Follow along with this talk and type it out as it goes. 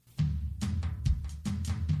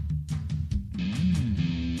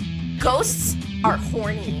Ghosts are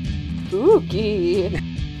horny. Spooky.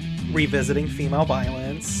 Revisiting female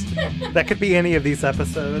violence. That could be any of these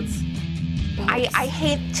episodes. I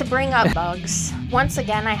hate to bring up bugs. Once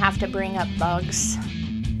again, I have to bring up bugs.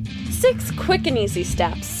 6 quick and easy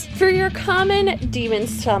steps for your common demon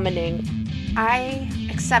summoning. I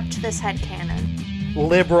accept this headcanon.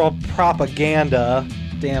 Liberal propaganda.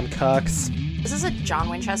 Damn cucks. This is a John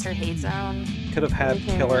Winchester hate zone. Could have had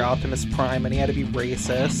Killer Optimus Prime and he had to be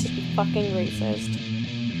racist. Fucking racist.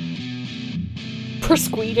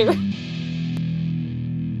 Persqueeter.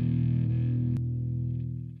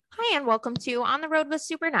 Hi, and welcome to On the Road with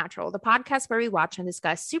Supernatural, the podcast where we watch and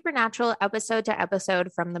discuss Supernatural episode to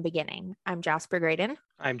episode from the beginning. I'm Jasper Graydon.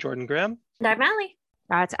 I'm Jordan Grimm. And I'm Allie.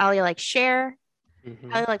 That's Allie like Cher.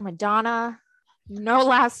 Allie like Madonna. No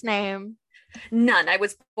last name. None. I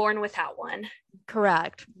was born without one.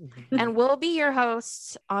 Correct. And we'll be your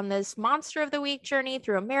hosts on this Monster of the Week journey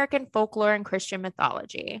through American folklore and Christian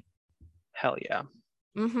mythology. Hell yeah.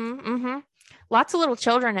 Lots of little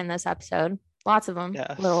children in this episode. Lots of them.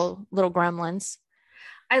 Yes. Little gremlins.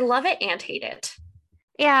 I love it and hate it.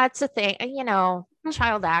 Yeah, it's a thing. You know,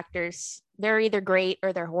 child actors, they're either great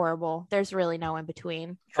or they're horrible. There's really no in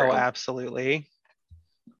between. Oh, absolutely.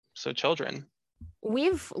 So children.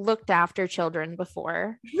 We've looked after children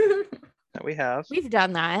before. That we have. We've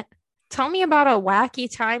done that. Tell me about a wacky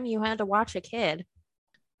time you had to watch a kid.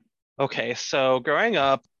 Okay, so growing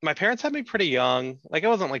up, my parents had me pretty young. Like, I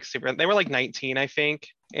wasn't like super, they were like 19, I think.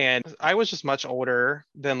 And I was just much older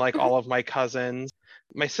than like all of my cousins.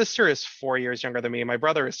 My sister is 4 years younger than me. My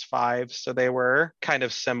brother is 5. So they were kind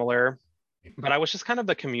of similar. But I was just kind of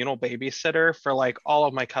the communal babysitter for like all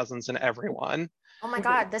of my cousins and everyone. Oh my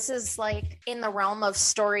God, this is like in the realm of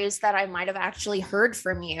stories that I might have actually heard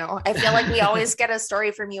from you. I feel like we always get a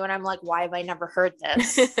story from you and I'm like, why have I never heard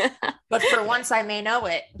this? But for once I may know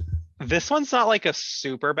it. This one's not like a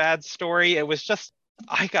super bad story. It was just,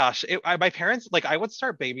 my parents, like I would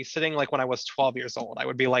start babysitting like when I was 12 years old. I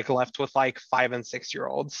would be like left with like 5 and 6 year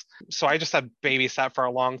olds. So I just had babysat for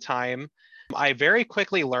a long time. I very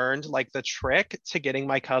quickly learned like the trick to getting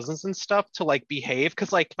my cousins and stuff to like behave,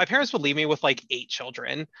 because like my parents would leave me with like 8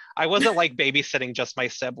 children. I wasn't like babysitting just my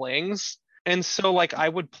siblings. And so like I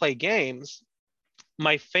would play games.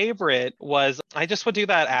 My favorite was I just would do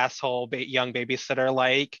that asshole young babysitter,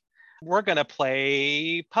 like, we're going to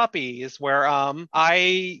play puppies, where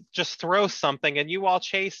I just throw something and you all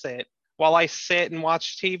chase it while I sit and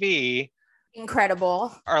watch TV.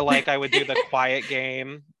 Incredible. Or like I would do the quiet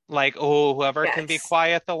game. Like, oh, whoever can be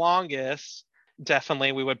quiet the longest.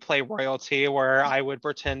 Definitely we would play royalty, where I would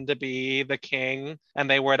pretend to be the king and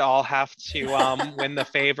they would all have to win the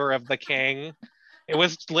favor of the king. It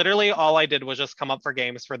was literally all I did was just come up for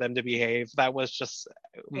games for them to behave. That was just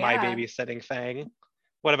my babysitting thing.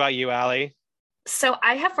 What about you, Allie? So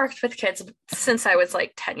I have worked with kids since I was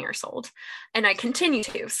like 10 years old, and I continue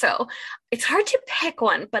to. So it's hard to pick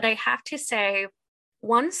one, but I have to say,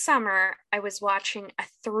 one summer I was watching a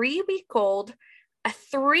 3-week-old, a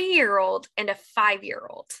 3-year-old, and a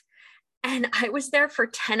 5-year-old. And I was there for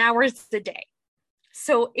 10 hours a day.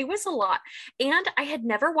 So it was a lot. And I had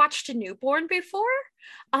never watched a newborn before.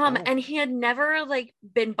 And he had never like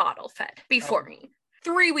been bottle fed before me.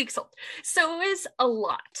 3 weeks old. So it was a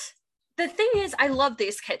lot. The thing is, I love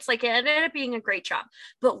these kids. Like, it ended up being a great job.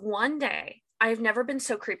 But one day, I've never been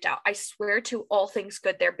so creeped out. I swear to all things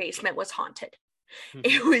good, their basement was haunted.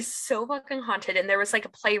 It was so fucking haunted. And there was like a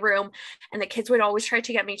playroom, and the kids would always try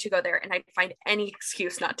to get me to go there, and I'd find any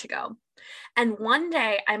excuse not to go. And one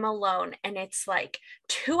day I'm alone, and it's like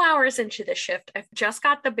 2 hours into the shift. I've just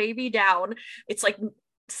got the baby down. It's like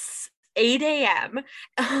 8 a.m.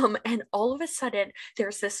 And all of a sudden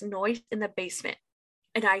there's this noise in the basement.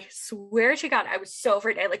 And I swear to God, I was so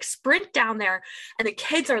afraid. I like sprint down there, and the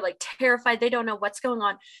kids are like terrified. They don't know what's going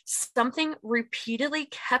on. Something repeatedly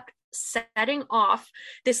kept setting off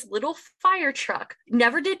this little fire truck.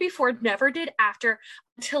 Never did before, never did after,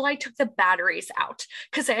 until I took the batteries out,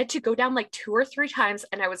 because I had to go down like 2 or 3 times,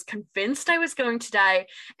 and I was convinced I was going to die.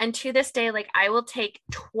 And to this day, like, I will take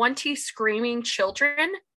 20 screaming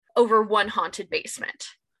children over one haunted basement.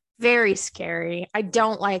 Very scary. I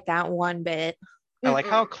don't like that one bit. I like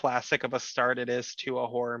how classic of a start it is to a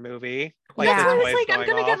horror movie. Like, yeah, I was like, I'm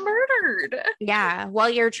gonna get murdered. Yeah, while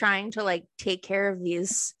you're trying to like take care of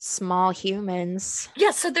these small humans.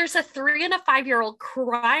 Yeah, so there's a 3 and a 5-year-old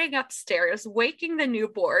crying upstairs, waking the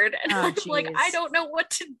newborn, and I'm like, I don't know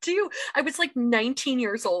what to do. I was like 19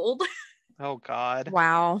 years old. Oh God.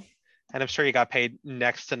 Wow. And I'm sure you got paid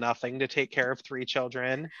next to nothing to take care of 3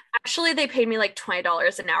 children. Actually, they paid me like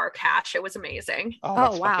 $20 an hour cash. It was amazing. Oh,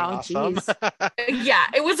 that's wow, fucking awesome. Yeah,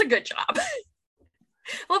 it was a good job.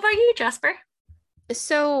 What about you, Jasper?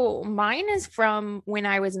 So mine is from when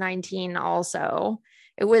I was 19 also.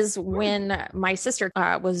 It was when my sister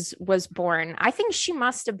was born. I think she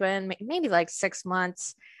must have been maybe like 6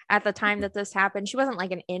 months at the time that this happened. She wasn't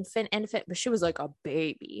like an infant, but she was like a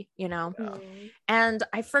baby, you know? Yeah. And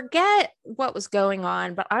I forget what was going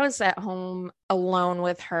on, but I was at home alone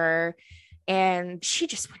with her and she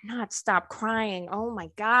just would not stop crying. Oh my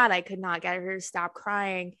God, I could not get her to stop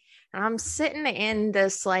crying. And I'm sitting in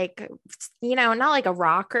this, like, you know, not like a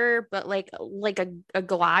rocker, but like a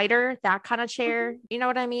glider, that kind of chair. You know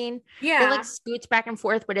what I mean? Yeah. It like scoots back and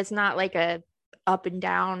forth, but it's not like a up and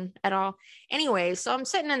down at all. Anyway, so I'm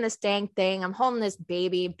sitting in this dang thing. I'm holding this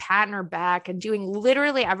baby, patting her back and doing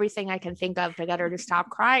literally everything I can think of to get her to stop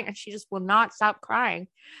crying. And she just will not stop crying.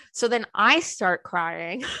 So then I start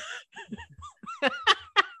crying.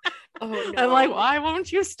 Oh, no. I'm like, why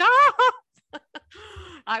won't you stop?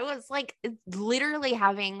 I was like literally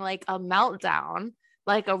having like a meltdown,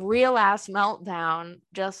 like a real ass meltdown,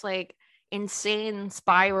 just like insane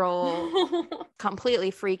spiral,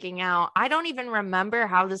 completely freaking out. I don't even remember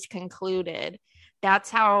how this concluded. That's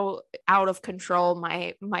how out of control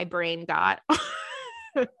my brain got.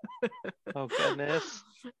 Oh, goodness.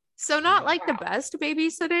 So not like the best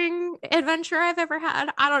babysitting adventure I've ever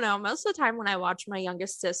had. I don't know. Most of the time when I watch my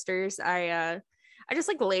youngest sisters, I just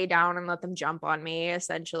like lay down and let them jump on me,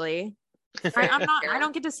 essentially. I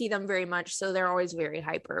don't get to see them very much, so they're always very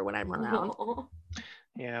hyper when I'm around.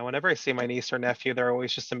 Yeah, whenever I see my niece or nephew, they're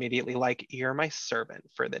always just immediately like, "You're my servant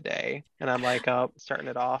for the day." And I'm like, oh, starting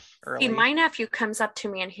it off early. See, my nephew comes up to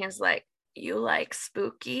me and he's like, "You like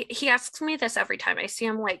spooky?" He asks me this every time I see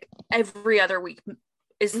him, like every other week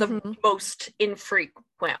is the most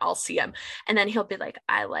infrequent I'll see him. And then he'll be like,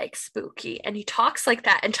 "I like spooky." And he talks like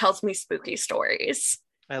that and tells me spooky stories.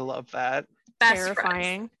 I love that. Best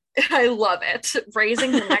Terrifying. friends. I love it.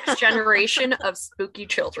 Raising the next generation of spooky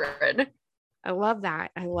children. I love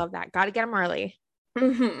that. Got to get them early.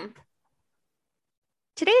 Mm-hmm.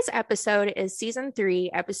 Today's episode is season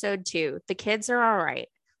 3, episode 2. The Kids Are All Right.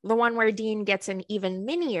 The one where Dean gets an even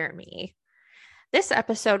minier me. This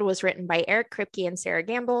episode was written by Eric Kripke and Sarah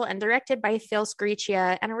Gamble and directed by Phil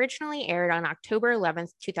Sgriccia and originally aired on October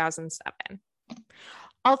 11th, 2007.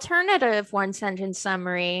 Alternative one-sentence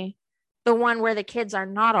summary: the one where the kids are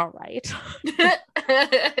not all right.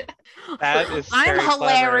 That is I'm very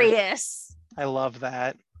hilarious. Clever. I love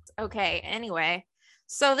that. Okay, anyway.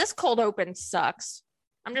 So this cold open sucks.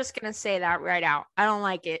 I'm just going to say that right out. I don't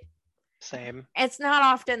like it. Same. It's not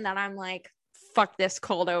often that I'm like, fuck this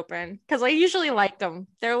cold open, because I usually like them.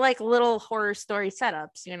 They're like little horror story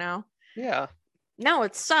setups, you know? Yeah. No,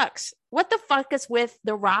 it sucks. What the fuck is with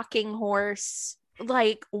the rocking horse?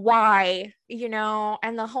 Like, why? You know?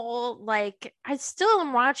 And the whole, like, I still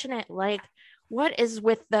am watching it like, what is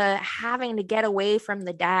with the having to get away from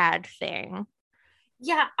the dad thing?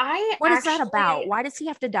 Yeah, What is that about? Why does he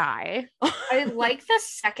have to die? I like the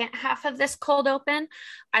second half of this cold open.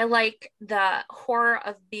 I like the horror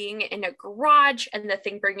of being in a garage and the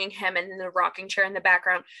thing bringing him and the rocking chair in the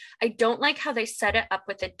background. I don't like how they set it up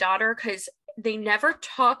with the daughter, because they never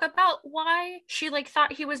talk about why she like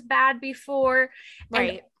thought he was bad before. Right.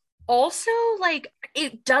 And also, like,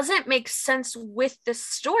 it doesn't make sense with the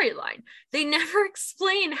storyline. They never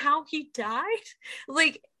explain how he died.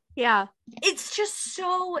 Like, Yeah. it's just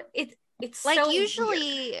so it's like so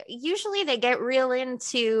usually they get real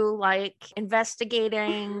into like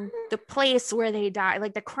investigating the place where they die,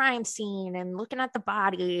 like the crime scene and looking at the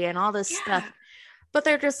body and all this stuff, but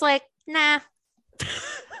they're just like, nah.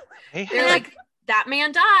 They're like, that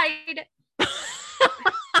man died.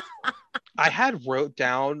 I had wrote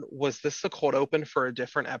down, was this the cold open for a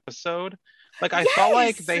different episode? Like, I felt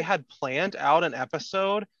like they had planned out an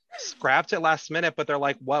episode, scrapped it last minute, but they're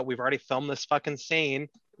like, what? We've already filmed this fucking scene.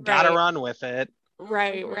 Gotta run with it.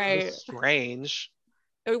 Right. It was strange.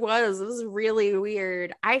 It was really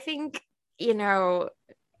weird. I think, you know,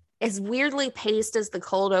 as weirdly paced as the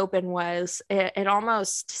cold open was, it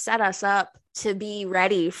almost set us up to be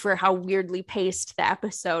ready for how weirdly paced the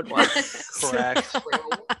episode was. Correct.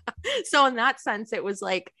 So in that sense, it was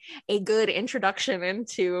like a good introduction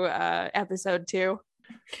into episode 2.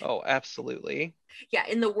 Oh, absolutely. Yeah,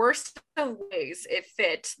 in the worst of ways, it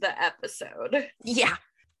fit the episode. Yeah.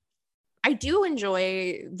 I do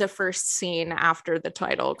enjoy the first scene after the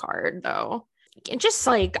title card, though. Just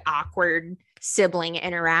like awkward sibling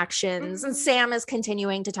interactions. And Sam is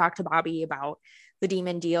continuing to talk to Bobby about the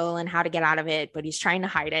demon deal and how to get out of it, but he's trying to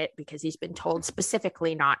hide it because he's been told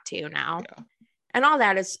specifically not to now. Yeah. And all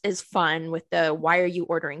that is fun with the why are you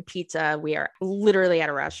ordering pizza? We are literally at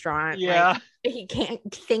a restaurant. Yeah. Like, he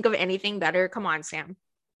can't think of anything better. Come on, Sam.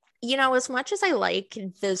 You know, as much as I like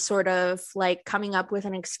the sort of like coming up with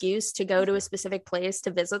an excuse to go to a specific place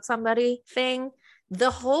to visit somebody thing,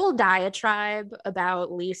 the whole diatribe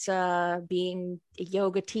about Lisa being a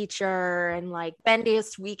yoga teacher and like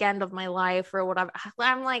bendiest weekend of my life or whatever,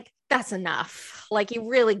 I'm like, that's enough. Like, you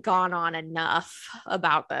really gone on enough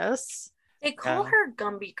about this. They call her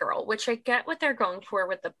Gumby Girl, which I get what they're going for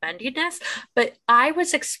with the bendiness, but I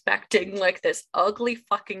was expecting like this ugly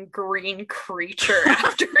fucking green creature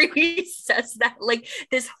after he says that, like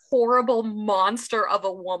this horrible monster of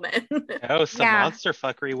a woman. Oh, some Yeah. monster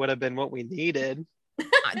fuckery would have been what we needed.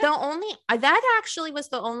 That actually was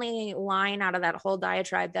the only line out of that whole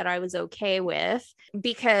diatribe that I was okay with,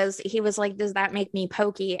 because he was like, does that make me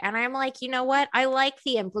pokey? And I'm like, you know what? I like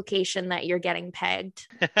the implication that you're getting pegged.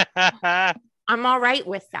 I'm all right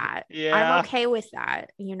with that. Yeah. I'm okay with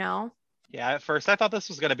that, you know? Yeah, at first I thought this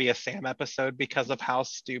was going to be a Sam episode because of how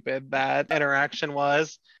stupid that interaction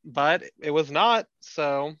was, but it was not.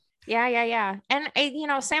 So Yeah. And, you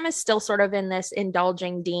know, Sam is still sort of in this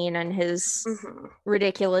indulging Dean and his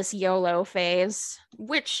ridiculous YOLO phase,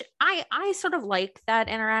 which I sort of like that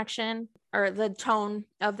interaction, or the tone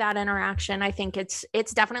of that interaction. I think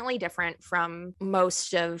it's definitely different from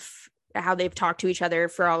most of how they've talked to each other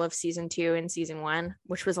for all of season 2 and season 1,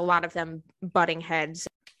 which was a lot of them butting heads.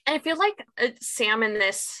 And I feel like Sam in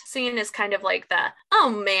this scene is kind of like the, oh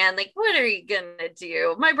man, like, what are you gonna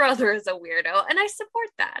do? My brother is a weirdo. And I support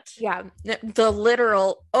that. Yeah. The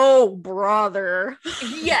literal, oh, brother.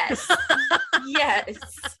 Yes. Yes.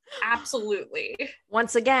 Absolutely.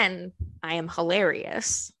 Once again, I am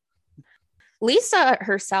hilarious. Lisa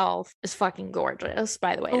herself is fucking gorgeous,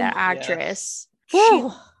 by the way, that actress.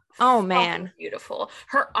 Yes. Oh, man. Beautiful.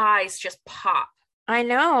 Her eyes just pop. I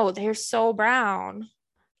know. They're so brown.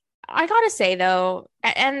 I gotta say, though,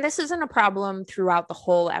 and this isn't a problem throughout the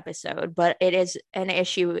whole episode, but it is an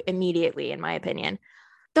issue immediately, in my opinion.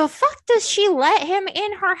 The fuck does she let him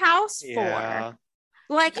in her house for?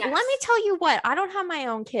 Like, Yes. Let me tell you what, I don't have my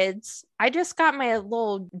own kids. I just got my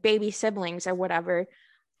little baby siblings or whatever.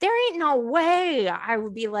 There ain't no way I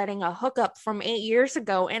would be letting a hookup from 8 years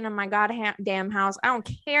ago into my goddamn house. I don't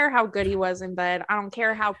care how good he was in bed. I don't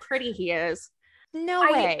care how pretty he is. No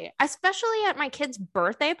way. Especially at my kid's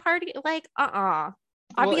birthday party. Like, I'd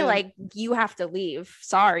be like, you have to leave.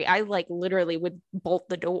 Sorry. I like literally would bolt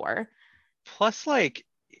the door. Plus, like,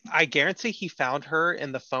 I guarantee he found her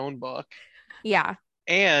in the phone book. Yeah.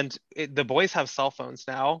 And the boys have cell phones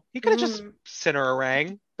now. He could have just sent her a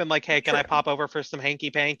ring, been like, hey, can I pop over for some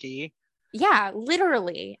hanky panky? Yeah,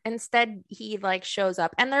 literally. Instead, he like shows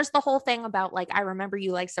up. And there's the whole thing about like, I remember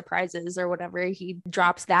you like surprises or whatever. He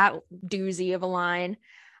drops that doozy of a line.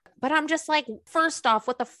 But I'm just like, first off,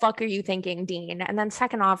 what the fuck are you thinking, Dean? And then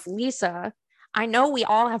second off, Lisa, I know we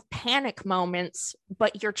all have panic moments,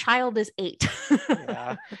 but your child is 8.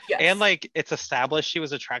 Yeah. Yes. And like, it's established she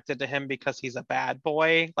was attracted to him because he's a bad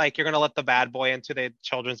boy. Like, you're going to let the bad boy into the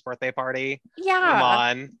children's birthday party? Yeah. Come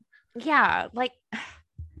on. Yeah. Like,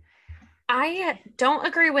 I don't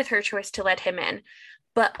agree with her choice to let him in,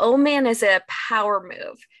 but oh man, is it a power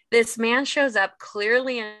move. This man shows up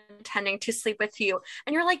clearly intending to sleep with you,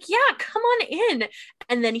 and you're like, yeah, come on in.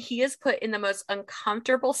 And then he is put in the most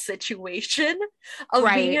uncomfortable situation of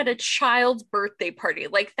being at a child's birthday party.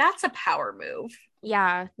 Like, that's a power move.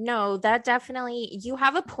 Yeah, no, that definitely, you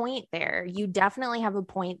have a point there. You definitely have a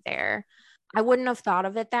point there. I wouldn't have thought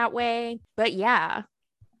of it that way, but yeah.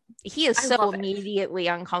 He is so immediately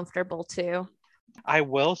uncomfortable too. I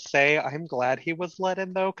will say I'm glad he was let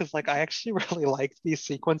in though, because like I actually really liked these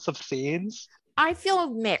sequence of scenes. I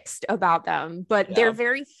feel mixed about them, but they're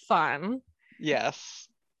very fun. Yes.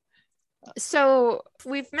 So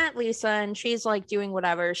we've met Lisa and she's like doing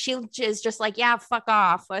whatever. She is just like, yeah, fuck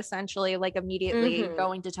off, essentially, like immediately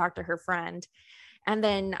going to talk to her friend. And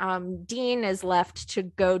then Dean is left to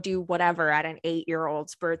go do whatever at an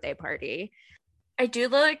 8-year-old's birthday party. I do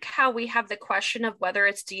like how we have the question of whether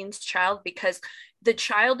it's Dean's child, because the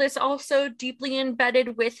child is also deeply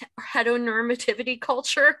embedded with heteronormativity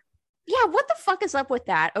culture. Yeah, what the fuck is up with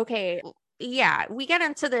that? Okay, yeah, we get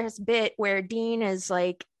into this bit where Dean is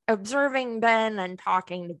like observing Ben and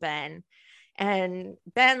talking to Ben. And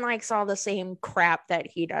Ben likes all the same crap that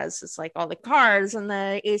he does. It's like all the cars and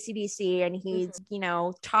the AC/DC, and he, you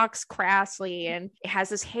know, talks crassly and has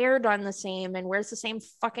his hair done the same and wears the same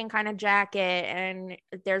fucking kind of jacket. And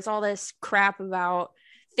there's all this crap about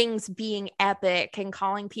things being epic and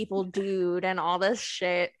calling people dude and all this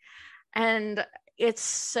shit. And it's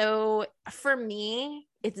so, for me,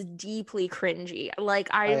 it's deeply cringy. Like,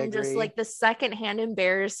 I'm just agree. like the secondhand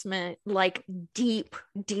embarrassment, like deep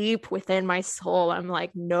within my soul. I'm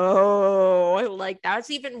like, no, like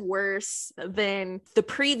that's even worse than the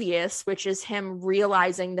previous, which is him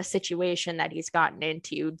realizing the situation that he's gotten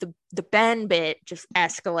into. The Ben bit just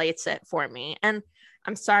escalates it for me. And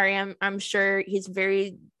I'm sorry, I'm sure he's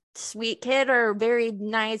very sweet kid or very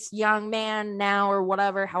nice young man now or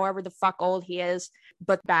whatever, however the fuck old he is,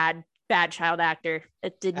 but bad child actor.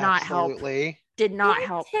 It did not help. Absolutely. Did not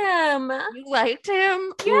help. Him. You liked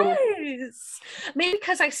him? Yes. Maybe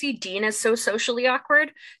because I see Dean as so socially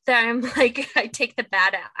awkward that I'm like, I take the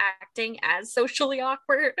bad acting as socially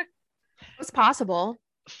awkward. It's possible.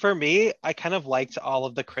 For me, I kind of liked all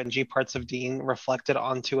of the cringy parts of Dean reflected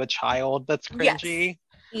onto a child that's cringy.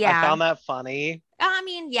 Yeah. I found that funny. I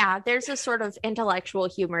mean, yeah, there's a sort of intellectual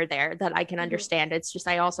humor there that I can understand. It's just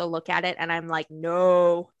I also look at it and I'm like,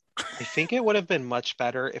 no. I think it would have been much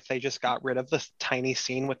better if they just got rid of this tiny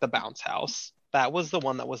scene with the bounce house. That was the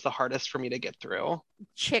one that was the hardest for me to get through.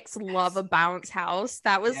 Chicks love a bounce house.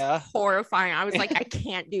 That was horrifying. I was like, I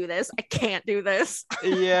can't do this. I can't do this.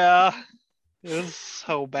 Yeah. It was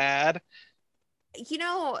so bad. You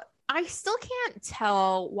know, I still can't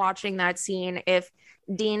tell watching that scene if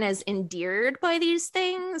Dean is endeared by these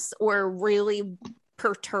things or really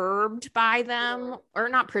perturbed by them, or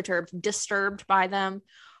not perturbed, disturbed by them,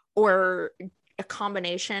 or a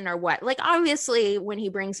combination or what. Like, obviously, when he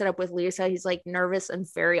brings it up with Lisa, he's like nervous and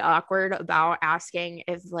very awkward about asking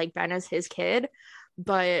if like Ben is his kid.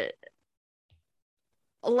 But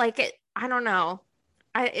like, I don't know.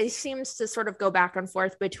 It seems to sort of go back and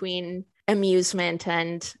forth between amusement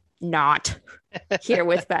and not here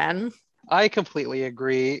with Ben. I completely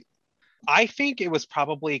agree. I think it was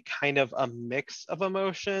probably kind of a mix of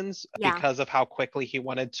emotions because of how quickly he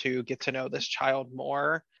wanted to get to know this child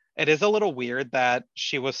more. It is a little weird that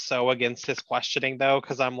she was so against his questioning, though,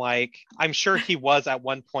 because I'm sure he was at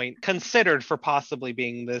one point considered for possibly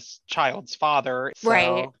being this child's father. So.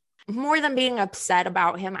 Right. More than being upset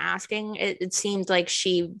about him asking, it seemed like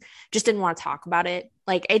she just didn't want to talk about it.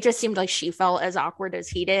 Like, it just seemed like she felt as awkward as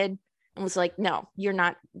he did and was like, no, you're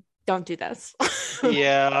not, don't do this.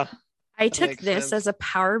 Yeah. I took this as a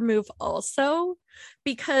power move also,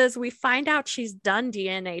 because we find out she's done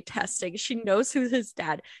DNA testing. She knows who's his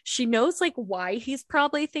dad. She knows like why he's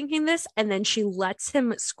probably thinking this, and then she lets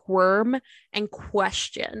him squirm and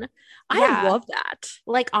question. I love that.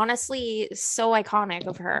 Like, honestly, so iconic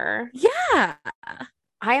of her. Yeah.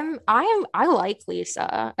 I like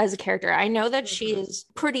Lisa as a character. I know that she is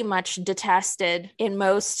pretty much detested in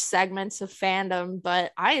most segments of fandom,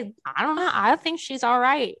 but I don't know. I think she's all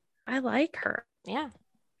right. I like her. Yeah.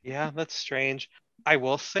 Yeah, that's strange. I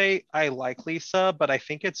will say I like Lisa, but I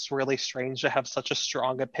think it's really strange to have such a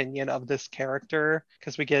strong opinion of this character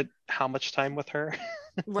because we get how much time with her.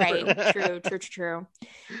 Right. True.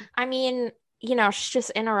 I mean, you know, she's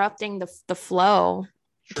just interrupting the flow.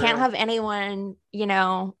 True. Can't have anyone, you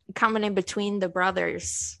know, coming in between the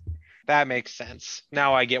brothers. That makes sense.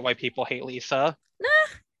 Now I get why people hate Lisa.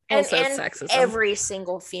 And sexism. Every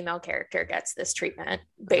single female character gets this treatment,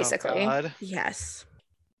 basically. Oh, God. Yes.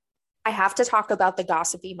 I have to talk about the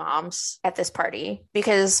gossipy moms at this party,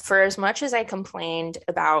 because for as much as I complained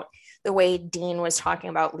about the way Dean was talking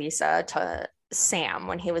about Lisa to Sam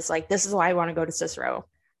when he was like, this is why I want to go to Cicero,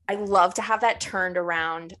 I love to have that turned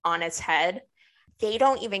around on its head. They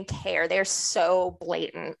don't even care. They're so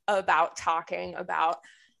blatant about talking about,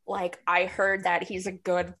 like, I heard that he's a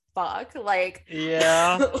good fuck. Like,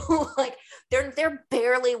 yeah. Like they're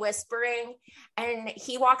barely whispering, and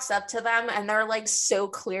he walks up to them and they're like so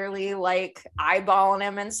clearly like eyeballing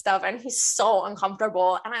him and stuff, and he's so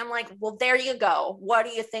uncomfortable. And I'm like, well, there you go. What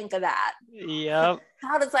do you think of that? Yep.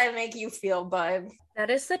 How does that make you feel, bud? That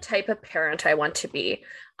is the type of parent I want to be.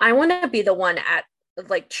 I want to be the one at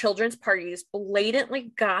like children's parties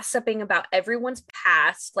blatantly gossiping about everyone's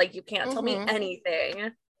past. Like, you can't tell me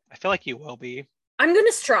anything. I feel like you will be. I'm going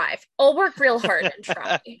to strive. I'll work real hard and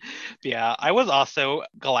try. Yeah, I was also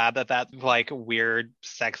glad that like weird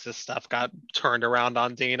sexist stuff got turned around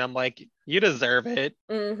on Dean. I'm like, you deserve it.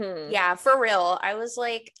 Mm-hmm. Yeah, for real. I was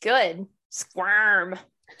like, good. Squirm.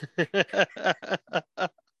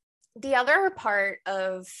 The other part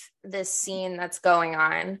of this scene that's going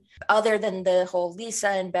on, other than the whole Lisa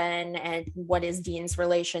and Ben and what is Dean's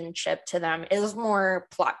relationship to them, is more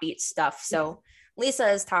plot beat stuff. So Lisa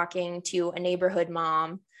is talking to a neighborhood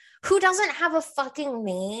mom who doesn't have a fucking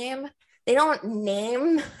name. they don't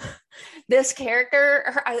name this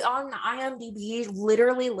character on IMDb,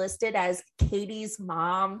 literally listed as Katie's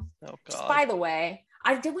mom. Oh Just God. by the way,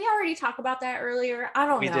 did we already talk about that earlier? I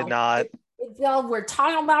don't know. We did not. Well, we're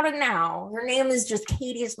talking about it now. Her name is just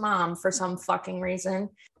Katie's mom for some fucking reason.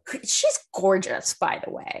 She's gorgeous, by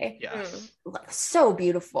the way. Yes. So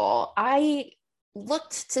beautiful. I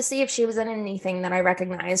looked to see if she was in anything that I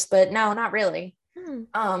recognized, but no, not really.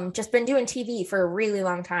 Just been doing TV for a really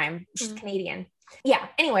long time. She's Canadian. Yeah.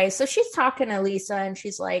 Anyway, so she's talking to Lisa and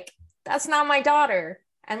she's like, "That's not my daughter."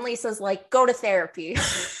 And Lisa's like, "Go to therapy."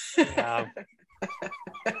 Yeah.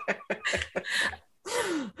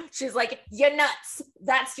 She's like, "You're nuts.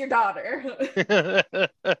 That's your daughter."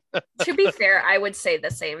 To be fair, I would say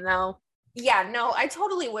the same though. Yeah, no, I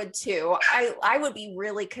totally would too. I would be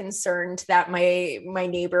really concerned that my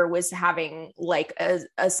neighbor was having like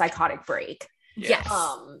a psychotic break. Yes.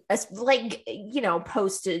 As like,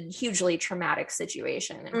 post a hugely traumatic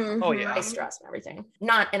situation and Oh, yeah. high stress and everything.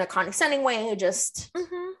 Not in a condescending way, just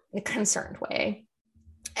in a concerned way.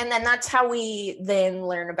 And then that's how we then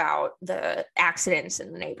learn about the accidents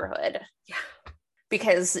in the neighborhood. Yeah.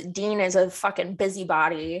 Because Dean is a fucking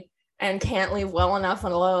busybody and can't leave well enough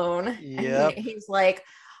alone. Yep. And he's like,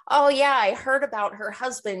 "Oh yeah, I heard about her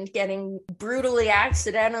husband getting brutally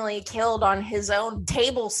accidentally killed on his own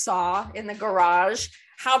table saw in the garage.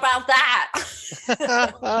 How about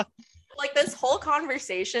that?" Like, this whole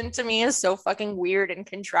conversation to me is so fucking weird and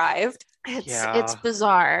contrived. It's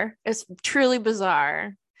bizarre. It's truly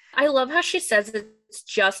bizarre. I love how she says it's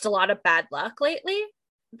just a lot of bad luck lately.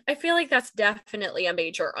 I feel like that's definitely a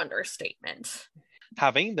major understatement.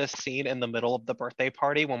 Having this scene in the middle of the birthday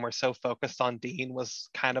party when we're so focused on Dean was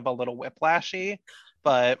kind of a little whiplashy,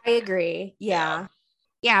 but I agree. Yeah,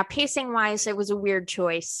 pacing wise, it was a weird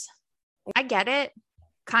choice. I get it,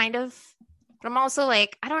 kind of. But I'm also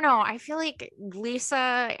like, I don't know. I feel like Lisa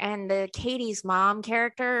and the Katie's mom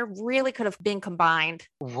character really could have been combined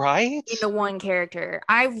right into one character.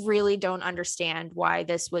 I really don't understand why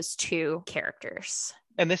this was two characters.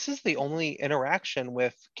 And this is the only interaction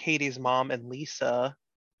with Katie's mom and Lisa.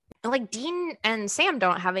 And like, Dean and Sam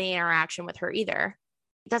don't have any interaction with her either.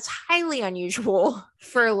 That's highly unusual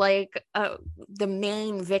for like the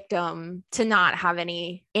main victim to not have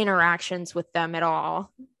any interactions with them at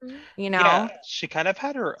all. Yeah, she kind of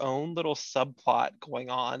had her own little subplot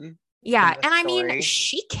going on. Yeah, and I mean,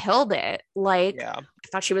 she killed it. Like, yeah. I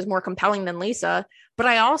thought she was more compelling than Lisa, but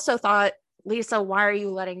I also thought, "Lisa, why are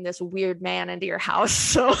you letting this weird man into your house?"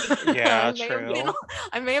 So yeah, true.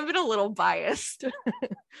 I may have been a little biased.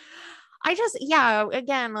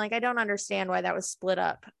 Again, like, I don't understand why that was split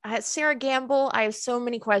up. Sarah Gamble, I have so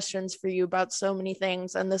many questions for you about so many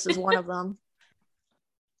things, and this is one of them.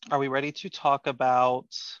 Are we ready to talk about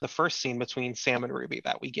the first scene between Sam and Ruby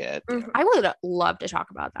that we get? I would love to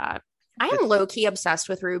talk about that. I am low-key obsessed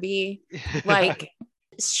with Ruby. Like,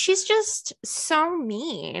 she's just so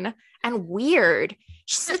mean and weird.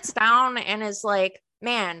 She sits down and is like,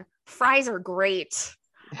 "Man, fries are great."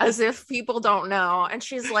 As if people don't know. And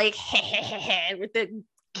she's like, "Hey," with the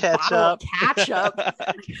ketchup.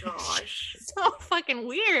 Gosh, so fucking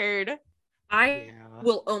weird. I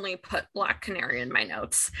will only put Black Canary in my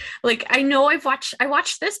notes. Like, I know I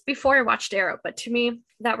watched this before I watched Arrow, but to me,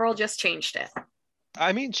 that role just changed it.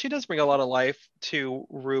 I mean, she does bring a lot of life to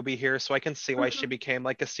Ruby here, so I can see why she became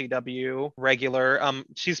like a CW regular.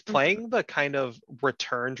 She's playing the kind of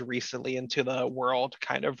returned recently into the world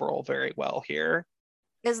kind of role very well here.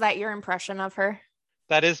 Is that your impression of her?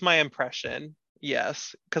 That is my impression,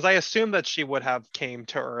 yes. Because I assume that she would have came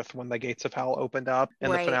to Earth when the Gates of Hell opened up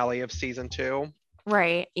in the finale of season 2.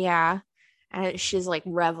 Right, yeah. And she's like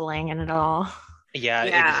reveling in it all. Yeah,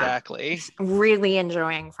 exactly. Really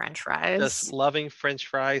enjoying French fries. Just loving French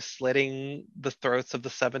fries, slitting the throats of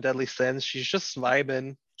the 7 deadly sins. She's just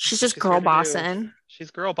vibing. She's just girl bossing.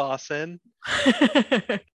 She's girl bossing.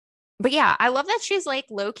 But yeah, I love that she's like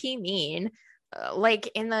low-key mean. Like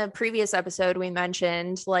in the previous episode we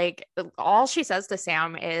mentioned, like all she says to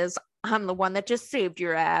Sam is, "I'm the one that just saved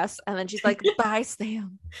your ass," and then she's like, "Bye,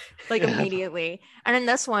 Sam," like immediately. And in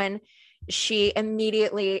this one, she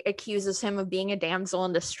immediately accuses him of being a damsel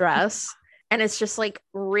in distress, and it's just like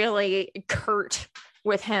really curt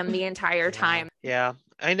with him the entire time. Yeah,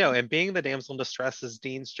 I know. And being the damsel in distress is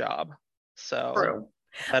Dean's job. So true.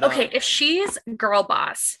 But, okay, if she's girl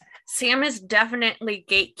boss, Sam is definitely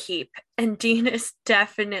gatekeep, and Dean is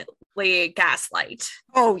definitely gaslight.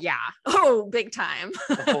 Oh yeah. Oh, big time.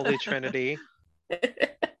 The Holy Trinity.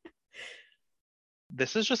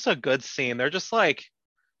 This is just a good scene. They're just like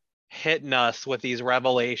hitting us with these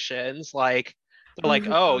revelations. Like, They're like,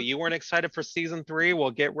 oh, you weren't excited for season 3?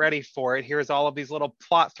 Well, get ready for it. Here's all of these little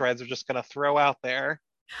plot threads we're just going to throw out there.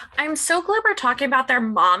 I'm so glad we're talking about their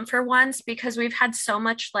mom for once, because we've had so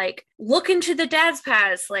much like look into the dad's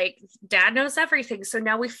past, like dad knows everything. So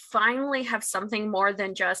now we finally have something more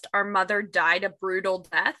than just our mother died a brutal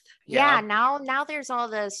death. Yeah, now there's all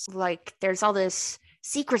this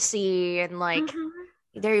secrecy and like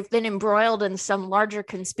they've been embroiled in some larger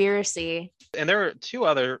conspiracy. And there are 2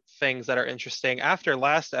 other things that are interesting. After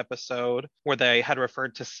last episode, where they had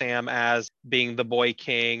referred to Sam as being the boy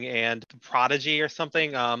king and the prodigy or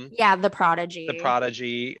something. The prodigy. The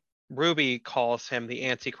prodigy. Ruby calls him the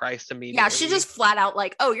Antichrist immediately. Yeah, she just flat out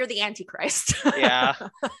like, oh, you're the Antichrist. Yeah.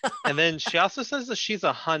 And then she also says that she's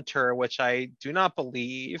a hunter, which I do not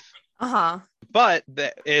believe. But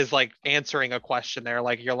that is like answering a question there.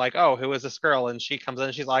 Like, you're like, oh, who is this girl? And she comes in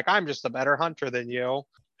and she's like, I'm just a better hunter than you.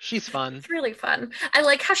 She's fun. It's really fun. I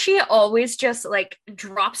like how she always just like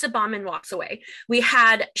drops a bomb and walks away.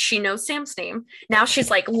 She knows Sam's name. Now she's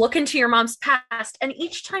like, look into your mom's past. And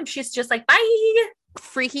each time she's just like, bye.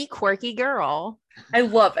 Freaky, quirky girl. I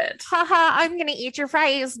love it. Haha, I'm going to eat your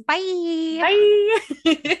fries. Bye.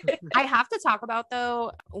 Bye. I have to talk about,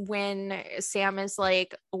 though, when Sam is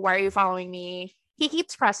like, why are you following me? He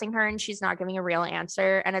keeps pressing her and she's not giving a real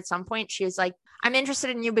answer. And at some point she's like, I'm interested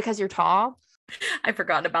in you because you're tall. I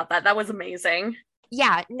forgot about that. That was amazing.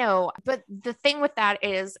 Yeah, no, but the thing with that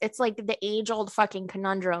is it's like the age-old fucking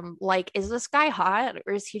conundrum. Like, is this guy hot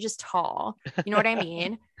or is he just tall? You know what I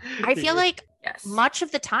mean? I feel like much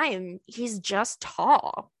of the time he's just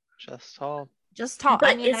tall. Just tall.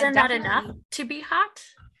 But I mean, isn't that enough to be hot?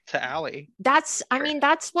 To Allie. That's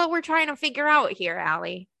what we're trying to figure out here,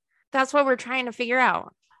 Allie. That's what we're trying to figure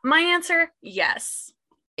out. My answer, yes.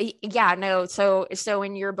 Yeah, no. So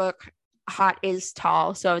in your book, hot is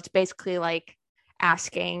tall. So it's basically like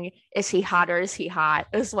asking, is he hot or is he hot,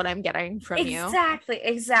 is what I'm getting from you.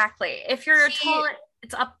 Exactly. If you're tall,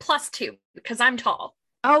 it's a +2 because I'm tall.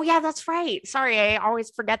 Oh yeah, that's right. Sorry, I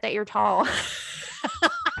always forget that you're tall.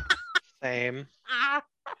 Same.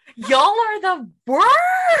 Y'all are the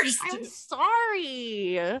worst. I'm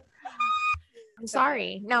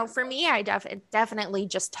sorry. No, for me, I definitely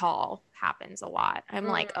just tall happens a lot. I'm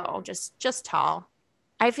like, oh, just tall.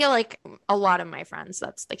 I feel like a lot of my friends,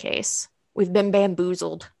 that's the case. We've been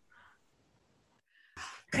bamboozled.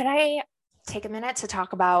 Could I take a minute to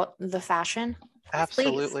talk about the fashion?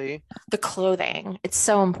 Absolutely. Please? The clothing. It's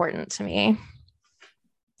so important to me.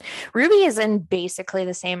 Ruby is in basically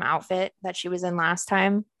the same outfit that she was in last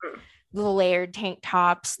time. The layered tank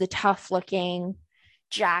tops, the tough looking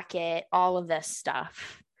jacket, all of this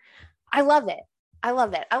stuff. I love it. I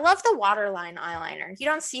love the waterline eyeliner. You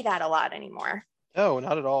don't see that a lot anymore. No,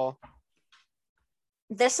 not at all.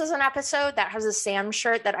 This is an episode that has a Sam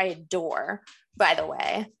shirt that I adore, by the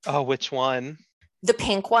way. Oh, which one? The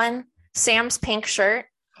pink one. Sam's pink shirt.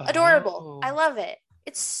 Adorable. I love it.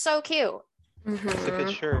 It's so cute. It's a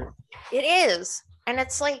good shirt. It is. And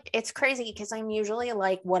it's like, it's crazy because I'm usually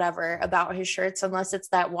like whatever about his shirts unless it's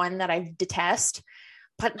that one that I detest.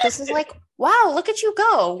 But this is like, wow, look at you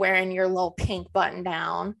go wearing your little pink button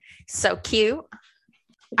down. So cute.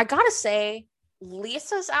 I gotta say,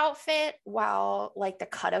 Lisa's outfit, while like the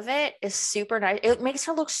cut of it is super nice, it makes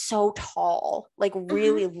her look so tall, like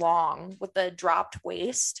really long with the dropped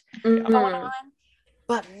waist going on.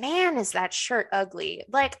 But man, is that shirt ugly.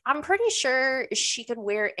 Like, I'm pretty sure she could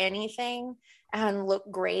wear anything and look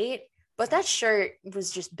great, but that shirt was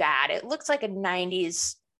just bad. It looks like a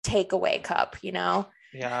 90s takeaway cup, you know?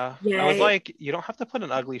 Yeah. I was like, you don't have to put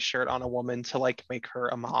an ugly shirt on a woman to like make her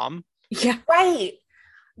a mom. Yeah.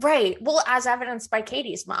 Right. Well, as evidenced by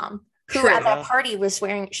Katie's mom, who at that party was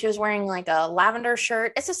wearing like a lavender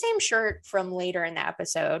shirt. It's the same shirt from later in the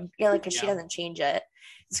episode. Yeah, like, because she doesn't change it.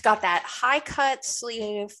 It's got that high cut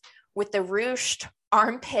sleeve with the ruched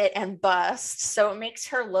armpit and bust. So it makes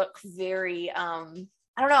her look very, I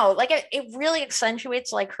don't know, like it really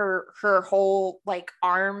accentuates like her whole like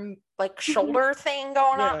arm, like shoulder thing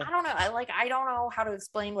going on. I don't know. I don't know how to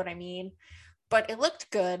explain what I mean, but it looked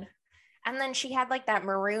good. And then she had like that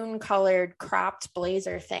maroon colored cropped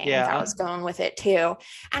blazer thing that was going with it too.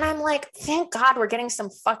 And I'm like, thank God we're getting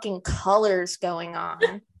some fucking colors going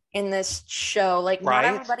on in this show. Like, not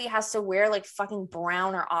everybody has to wear like fucking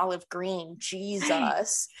brown or olive green.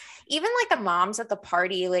 Jesus. Even like the moms at the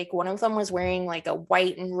party, like one of them was wearing like a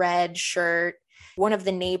white and red shirt. One of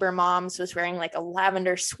the neighbor moms was wearing like a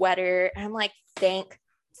lavender sweater. And I'm like, thank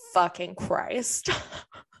fucking Christ.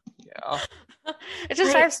 Yeah. It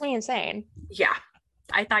just drives me insane. Yeah.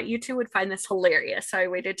 I thought you two would find this hilarious, so I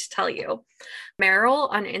waited to tell you.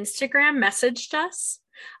 Meryl on Instagram messaged us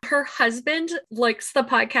Her husband likes the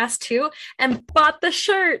podcast too and bought the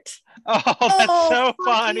shirt. Oh, that's so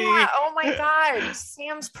funny. Yeah. Oh my God.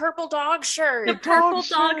 Sam's purple dog shirt. The purple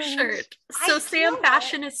dog shirt. So Sam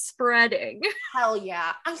fashion is spreading. Hell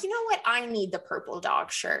yeah. You know what? I need the purple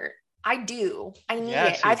dog shirt. I do. I need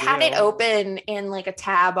Yes, it. I've had it open in like a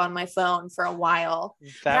tab on my phone for a while.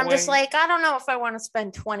 And I'm just like, I don't know if I want to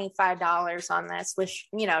spend $25 on this with,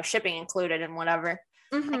 shipping included and whatever.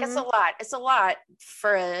 Mhm. Like, it's a lot. It's a lot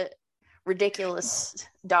for a ridiculous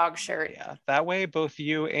dog shirt. Yeah, that way both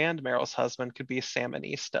you and Meryl's husband could be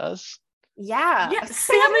Salmonistas. Yeah. Yeah,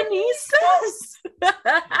 Salmonistas.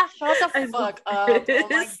 Shut the fuck up. Oh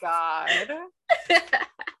my God.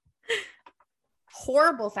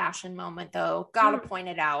 Horrible fashion moment, though. Gotta point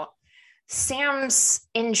it out. Sam's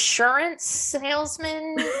insurance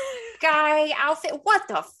salesman guy outfit. What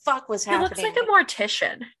the fuck was He happening? looks like a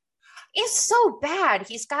mortician. It's so bad.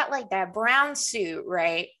 He's got like that brown suit,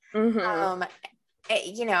 right? Mhm.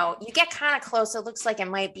 You get kind of close. It looks like it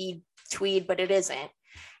might be tweed, but it isn't.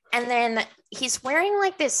 And then he's wearing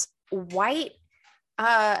like this white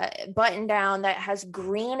button down that has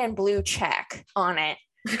green and blue check on it.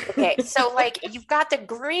 Okay, so like you've got the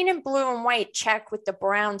green and blue and white check with the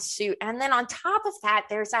brown suit, and then on top of that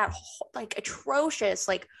there's that like atrocious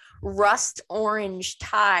like rust orange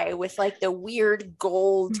tie with like the weird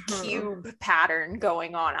gold cube pattern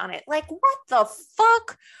going on it. Like, what the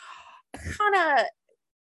fuck kind of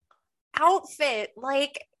outfit?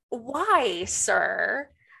 Like, why, sir?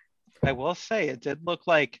 I will say it did look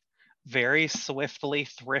like very swiftly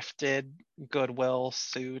thrifted Goodwill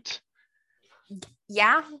suit.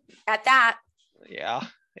 Yeah, at that. Yeah,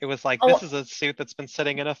 it was like, this is a suit that's been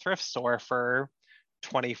sitting in a thrift store for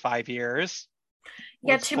 25 years.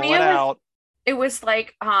 Yeah, Let's to pull me it was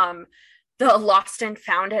like the lost and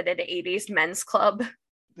found at an 80s men's club.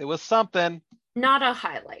 It was something. Not a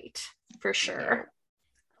highlight for sure.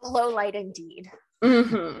 Low light indeed.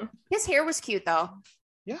 Mm-hmm. His hair was cute though.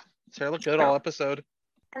 Yeah, his hair looked good all episode.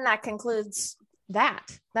 And that concludes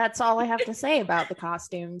that. That's all I have to say about the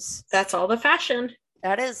costumes. That's all the fashion.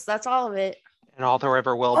 That's all of it. And all there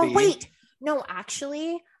ever will be. Oh, wait. No,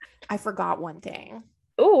 actually, I forgot one thing.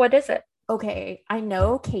 Oh, what is it? Okay, I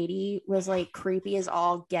know Katie was like creepy as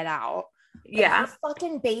all get out. Yeah. Her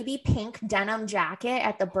fucking baby pink denim jacket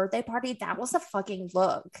at the birthday party, that was a fucking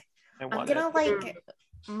look. I'm gonna like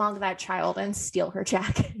mug that child and steal her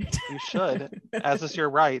jacket. You should, as is your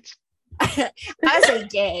right. As a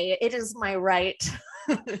gay, it is my right.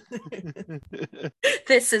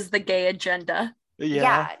 This is the gay agenda.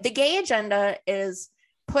 Yeah, the gay agenda is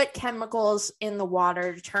put chemicals in the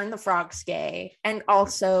water to turn the frogs gay, and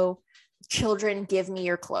also children, give me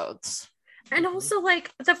your clothes. And also,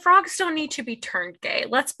 like, the frogs don't need to be turned gay.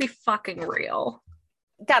 Let's be fucking real.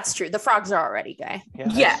 That's true. The frogs are already gay. Yeah,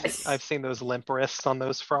 yes. I've seen those limp wrists on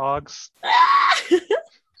those frogs.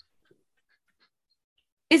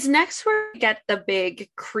 Is next where we get the big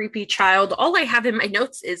creepy child? All I have in my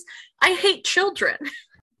notes is, I hate children.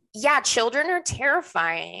 Yeah, children are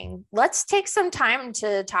terrifying. Let's take some time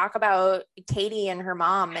to talk about Katie and her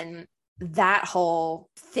mom and that whole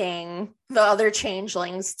thing. The other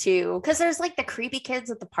changelings too, because there's like the creepy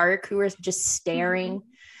kids at the park who are just staring.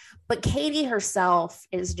 But Katie herself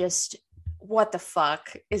is just, what the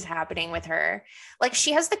fuck is happening with her? Like,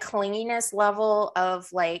 she has the clinginess level of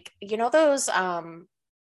like, those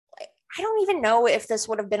I don't even know if this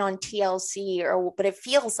would have been on TLC but it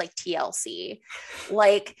feels like TLC,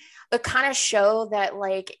 like the kind of show that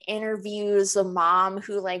like interviews a mom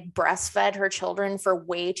who like breastfed her children for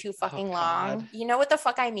way too fucking long. You know what the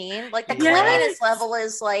fuck I mean? Like the cleanliness level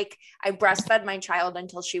is like, I breastfed my child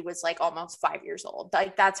until she was like almost 5 years old.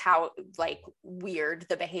 Like that's how like weird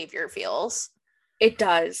the behavior feels. It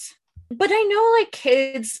does. But I know like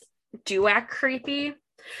kids do act creepy.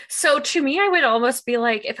 So to me, I would almost be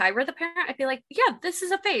like, if I were the parent, I'd be like, yeah, this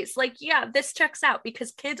is a phase. Like, yeah, this checks out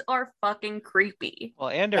because kids are fucking creepy. Well,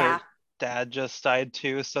 and her dad just died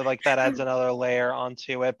too. So like that adds another layer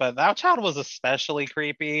onto it. But that child was especially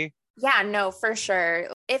creepy. Yeah, no, for sure.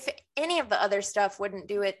 If any of the other stuff wouldn't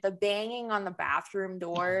do it, the banging on the bathroom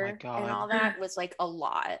door and all that was like a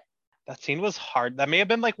lot. That scene was hard. That may have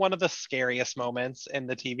been like one of the scariest moments in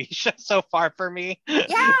the TV show so far for me. Yeah.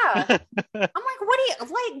 I'm like, what do you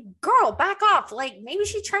like, girl, back off. Like maybe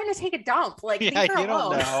she's trying to take a dump. Like, yeah, you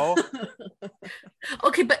don't know.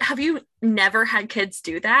 Okay, but have you never had kids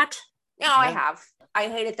do that? No, I have. I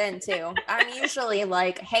hate it then too. I'm usually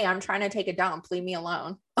like, hey, I'm trying to take a dump. Leave me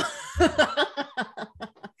alone.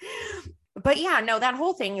 But yeah, no, that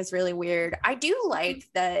whole thing is really weird. I do like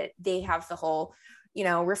that they have the whole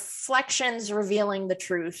reflections revealing the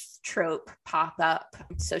truth trope pop up.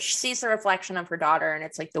 So she sees the reflection of her daughter and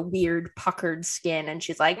it's like the weird puckered skin. And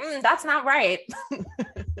she's like, that's not right.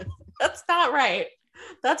 That's not right.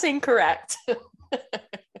 That's incorrect.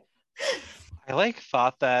 I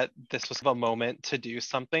thought that this was a moment to do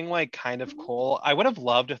something kind of cool. I would have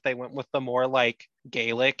loved if they went with the more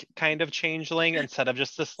Gaelic kind of changeling instead of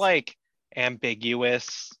just this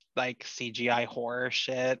ambiguous CGI horror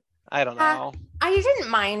shit. I don't know. I didn't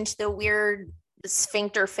mind the weird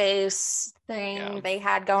sphincter face thing they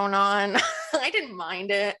had going on. I didn't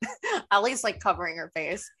mind it. At least covering her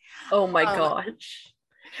face. Oh my gosh.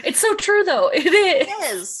 It's so true though. It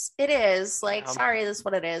is. It is. Sorry, this is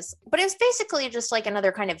what it is. But it's basically just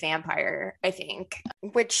another kind of vampire, I think.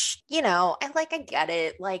 Which, I get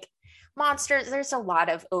it. Monsters, there's a lot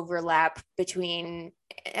of overlap between,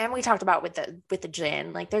 and we talked about with the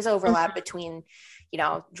djinn, there's overlap between,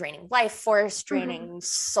 draining life force, draining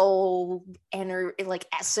soul,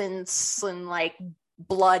 essence, and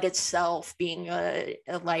blood itself being a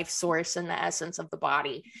life source and the essence of the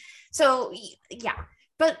body. So yeah.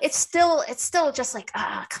 But it's still just come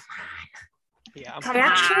on. Yeah. I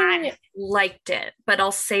actually liked it, but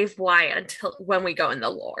I'll save why until when we go in the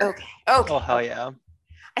lore. Okay. Oh, hell yeah.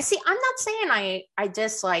 I see. I'm not saying I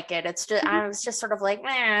dislike it. It's just, I was just sort of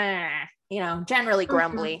generally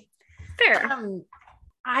grumbly. Fair.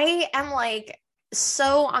 I am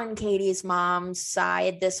so on Katie's mom's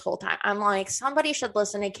side this whole time. I'm somebody should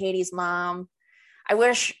listen to Katie's mom. I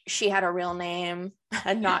wish she had a real name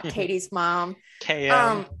and not Katie's mom.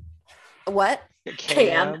 KM. What?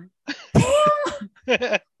 KM. Cam?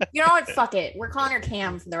 You know what? Fuck it. We're calling her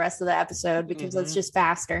Cam for the rest of the episode because it's just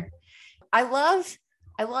faster. I love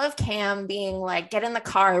Cam being get in the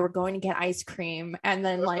car, we're going to get ice cream, and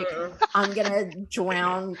then I'm gonna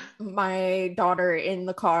drown my daughter in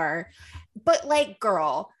the car. But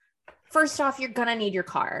girl, first off, you're gonna need your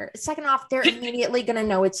car. Second off, they're immediately gonna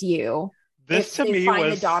know it's you. This if to they me find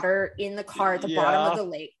was the daughter in the car at the bottom of the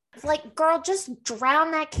lake. Girl, just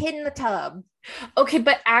drown that kid in the tub. Okay,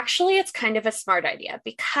 but actually it's kind of a smart idea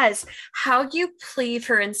because how you plead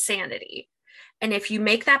for insanity, and if you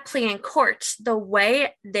make that plea in court, the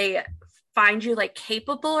way they find you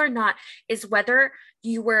capable or not is whether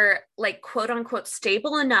you were quote unquote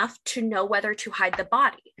stable enough to know whether to hide the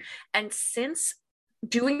body. And since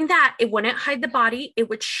doing that, it wouldn't hide the body, it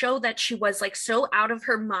would show that she was so out of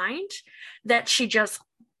her mind that she just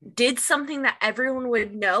did something that everyone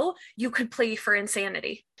would know, you could plea for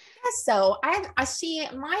insanity. So I see.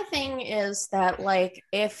 My thing is that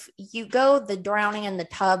if you go the drowning in the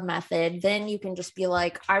tub method, then you can just be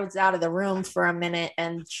I was out of the room for a minute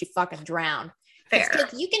and she fucking drowned. Fair.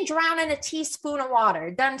 You can drown in a teaspoon of water.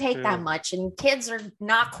 It doesn't take that much, and kids are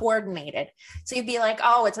not coordinated. So you'd be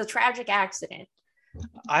oh, it's a tragic accident.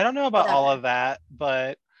 I don't know about all of that,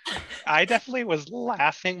 but I definitely was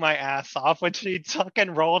laughing my ass off when she took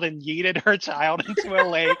and rolled and yeeted her child into a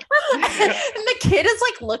lake. And the kid is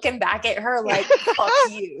looking back at her fuck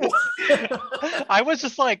you. I was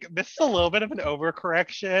just this is a little bit of an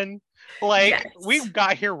overcorrection. Yes. We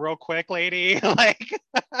got here real quick, lady.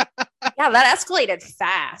 Yeah, that escalated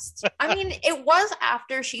fast. I mean, it was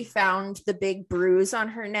after she found the big bruise on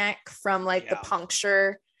her neck from the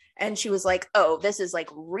puncture. And she was oh, this is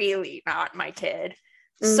really not my kid.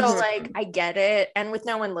 So I get it. And with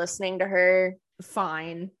no one listening to her,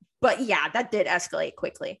 fine. But yeah, that did escalate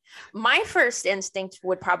quickly. My first instinct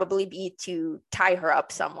would probably be to tie her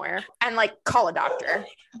up somewhere and call a doctor.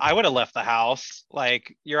 I would have left the house.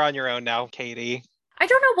 You're on your own now, Katie. I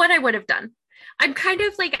don't know what I would have done. I'm kind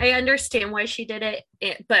of I understand why she did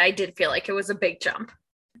it, but I did feel it was a big jump.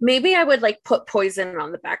 Maybe I would put poison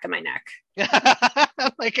on the back of my neck.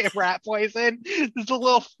 A rat poison? Just a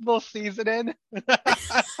little seasoning.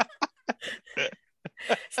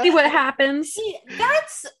 See what happens. See,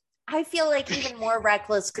 that's, I feel even more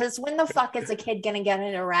reckless because when the fuck is a kid gonna get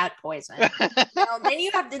into rat poison? Then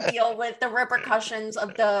you have to deal with the repercussions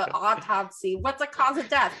of the autopsy. What's the cause of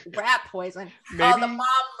death? Rat poison. The mom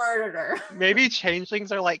murdered her. Maybe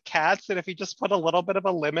changelings are like cats, and if you just put a little bit of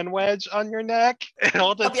a lemon wedge on your neck,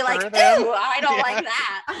 it'll deter be them. Ew, I don't like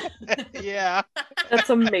that. Yeah. That's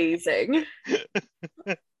amazing.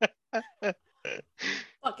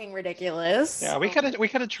 Fucking ridiculous. Yeah, we could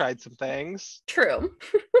have tried some things. True.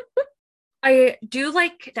 I do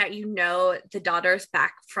like that the daughter's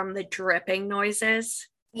back from the dripping noises.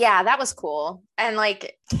 Yeah, that was cool. And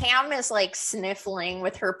Cam is sniffling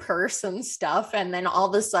with her purse and stuff, and then all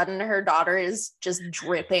of a sudden her daughter is just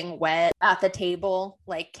dripping wet at the table.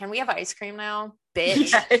 Can we have ice cream now?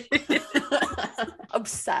 Bitch.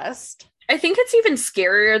 Obsessed. I think it's even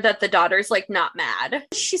scarier that the daughter's like not mad.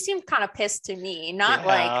 She seemed kind of pissed to me, not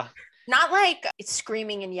like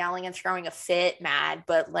screaming and yelling and throwing a fit mad,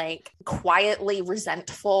 but like quietly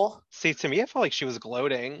resentful. See, to me, I felt like she was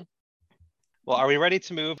gloating. Well, are we ready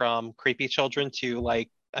to move from creepy children to like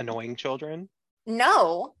annoying children?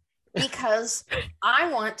 No, because I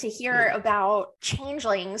want to hear about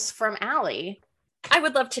changelings from Allie. I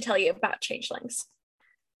would love to tell you about changelings.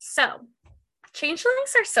 So,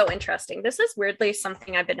 changelings are so interesting. This is weirdly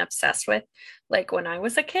something I've been obsessed with, like when I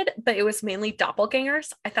was a kid, but it was mainly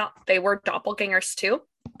doppelgangers. I thought they were doppelgangers too.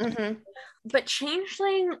 Mm-hmm. But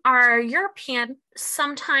changeling are European,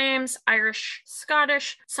 sometimes Irish,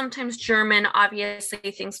 Scottish, sometimes German.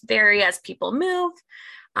 Obviously, things vary as people move,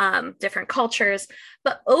 different cultures.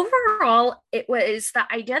 But overall, it was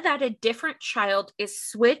the idea that a different child is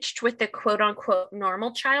switched with the quote unquote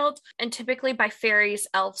normal child, and typically by fairies,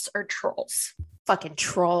 elves, or trolls. Fucking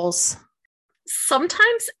trolls.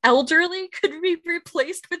 Sometimes elderly could be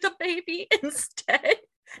replaced with a baby instead.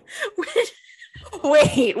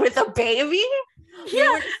 Wait, with a baby? Yeah. They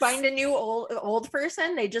would find a new old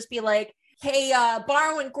person. They'd just be like, hey,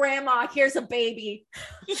 borrowing grandma, here's a baby.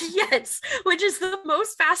 Yes, which is the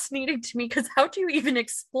most fascinating to me, because how do you even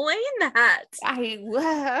explain that?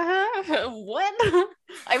 What?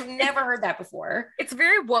 I've never heard that before. It's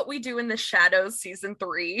very What We Do in the Shadows season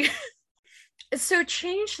 3. So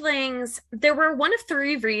changelings, there were one of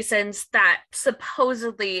 3 reasons that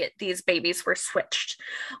supposedly these babies were switched.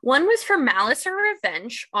 One was for malice or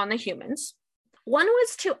revenge on the humans. One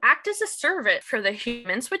was to act as a servant for the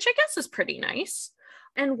humans, which I guess is pretty nice.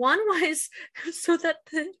 And one was so that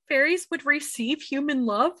the fairies would receive human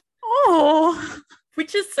love. Oh,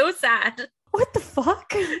 which is so sad. What the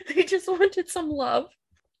fuck? They just wanted some love.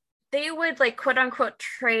 They would like quote unquote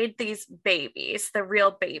trade these babies, the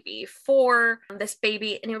real baby, for this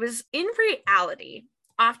baby. And it was in reality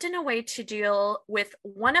often a way to deal with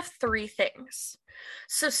one of 3 things.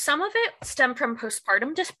 So some of it stemmed from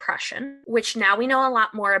postpartum depression, which now we know a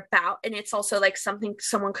lot more about. And it's also like something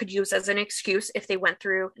someone could use as an excuse if they went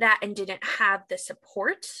through that and didn't have the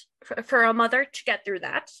support for a mother to get through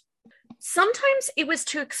that. Sometimes it was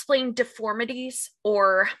to explain deformities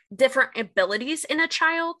or different abilities in a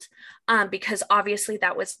child, because obviously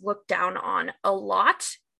that was looked down on a lot.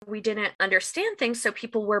 We didn't understand things, so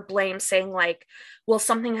people were blamed, saying like, well,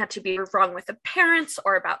 something had to be wrong with the parents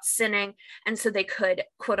or about sinning, and so they could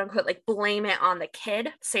quote unquote like blame it on the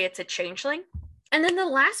kid, say it's a changeling. And then the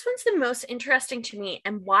last one's the most interesting to me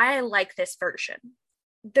and why I like this version.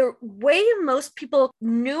 The way most people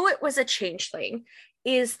knew it was a changeling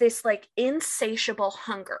is this like insatiable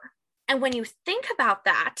hunger. And when you think about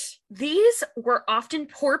that, these were often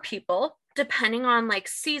poor people, depending on like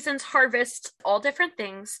seasons, harvests, all different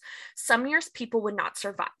things. Some years people would not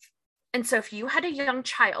survive. And so if you had a young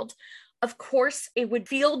child, of course, it would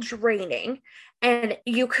feel draining. And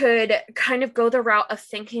you could kind of go the route of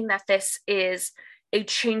thinking that this is a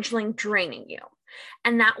changeling draining you.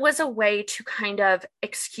 And that was a way to kind of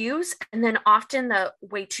excuse. And then often the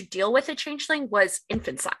way to deal with a changeling was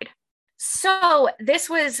infanticide. So this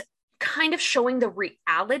was kind of showing the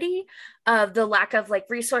reality of the lack of like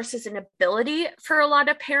resources and ability for a lot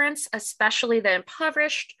of parents, especially the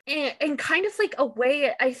impoverished, and kind of like a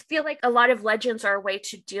way, I feel like a lot of legends are a way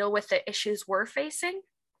to deal with the issues we're facing.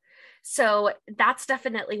 So that's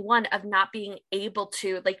definitely one of not being able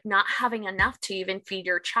to, like not having enough to even feed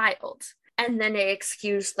your child. And then they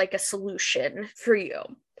excuse like a solution for you.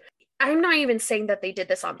 I'm not even saying that they did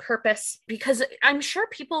this on purpose, because I'm sure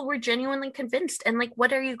people were genuinely convinced. And like,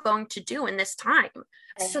 what are you going to do in this time?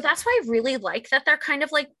 So that's why I really like that they're kind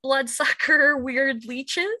of like bloodsucker, weird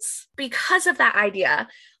leeches because of that idea.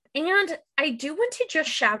 And I do want to just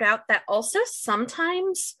shout out that also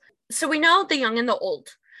sometimes, so we know the young and the old,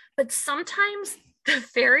 but sometimes the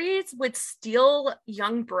fairies would steal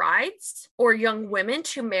young brides or young women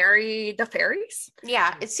to marry the fairies.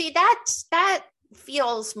 Yeah, see, that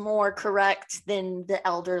feels more correct than the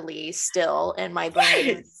elderly still in my brain.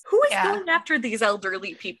 Yes. Who is going after these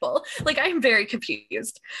elderly people? Like, I'm very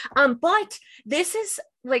confused. But this is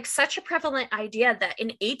like such a prevalent idea that in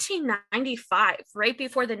 1895, right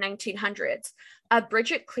before the 1900s,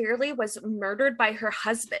 Bridget Clearly was murdered by her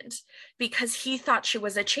husband because he thought she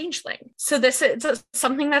was a changeling. So this is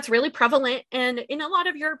something that's really prevalent. And in a lot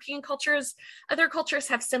of European cultures, other cultures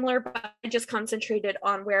have similar, but I just concentrated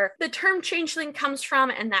on where the term changeling comes from,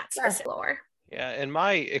 and that's the lore. Yeah, in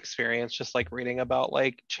my experience, just like reading about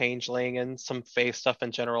like changeling and some fae stuff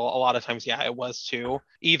in general, a lot of times, yeah, it was to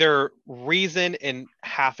either reason in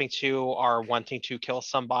having to or wanting to kill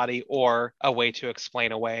somebody, or a way to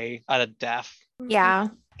explain away a death. Yeah.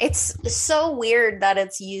 It's so weird that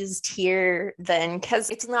it's used here then, because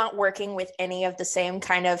it's not working with any of the same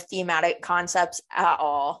kind of thematic concepts at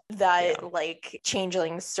all that like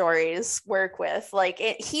changeling stories work with. Like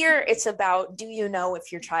here it's about, do you know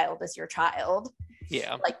if your child is your child?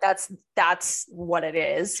 Yeah. Like that's what it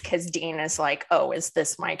is, because Dean is like, oh, is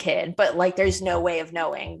this my kid? But like there's no way of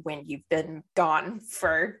knowing when you've been gone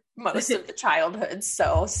for most of the childhood.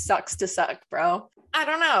 So sucks to suck, bro. I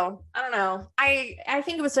don't know. I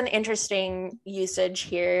think it was an interesting usage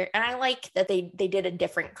here. And I like that they did a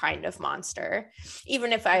different kind of monster,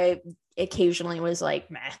 even if I occasionally was like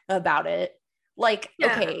meh about it. Like,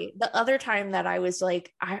 okay, the other time that I was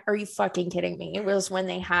like, are you fucking kidding me? It was when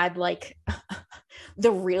they had like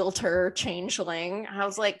the realtor changeling. I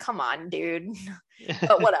was like, come on, dude.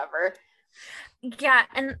 But whatever. Yeah,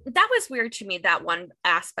 and that was weird to me, that one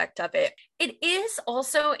aspect of it. It is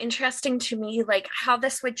also interesting to me, like how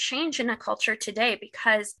this would change in a culture today,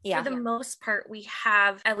 because for the most part, we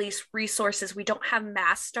have at least resources. We don't have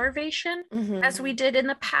mass starvation as we did in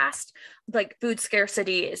the past. Like food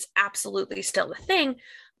scarcity is absolutely still a thing,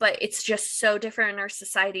 but it's just so different in our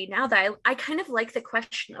society now that I kind of like the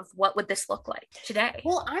question of what would this look like today?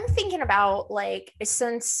 Well, I'm thinking about like,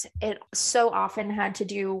 since it so often had to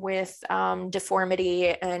do with deformity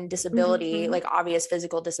and disability, like obvious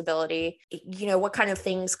physical disability, you know, what kind of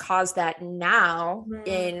things cause that now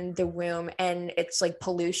in the room? And it's like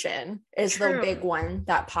pollution is the big one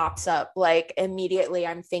that pops up. Like immediately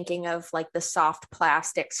I'm thinking of like the soft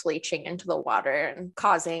plastics leaching into the water and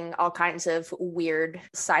causing all kinds of weird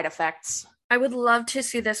side effects. I would love to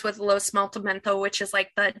see this with Lo Smaltimento, which is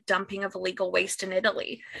like the dumping of illegal waste in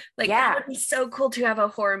Italy. Like that would be so cool to have a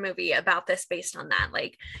horror movie about this based on that.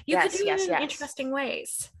 Like you could do it in interesting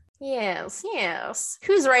ways. Yes.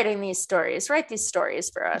 Who's writing these stories? Write these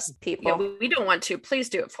stories for us, people. Yeah, we don't want to. Please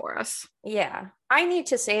do it for us. Yeah. I need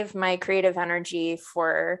to save my creative energy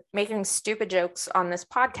for making stupid jokes on this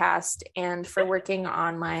podcast and for working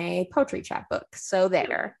on my poetry chapbook. So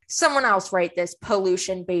there. Someone else write this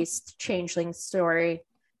pollution-based changeling story.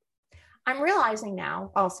 I'm realizing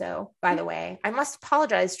now also, by the way, I must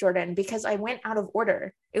apologize, Jordan, because I went out of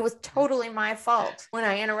order. It was totally my fault when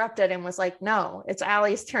I interrupted and was like, no, it's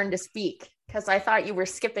Allie's turn to speak, because I thought you were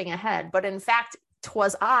skipping ahead. But in fact,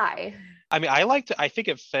 'twas I. I mean, I think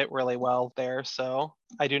it fit really well there, so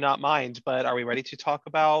I do not mind. But are we ready to talk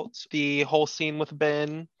about the whole scene with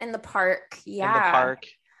Ben? In the park, yeah. In the park.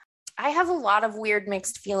 I have a lot of weird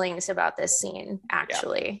mixed feelings about this scene,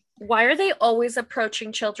 actually. Yeah. Why are they always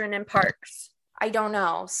approaching children in parks? I don't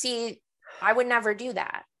know. See, I would never do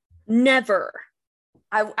that. Never.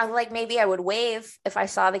 I like, maybe I would wave if I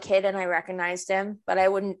saw the kid and I recognized him, but I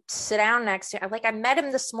wouldn't sit down next to him. Like, I met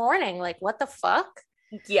him this morning. Like, what the fuck?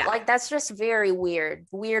 Yeah. Like, that's just very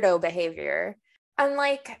weirdo behavior. And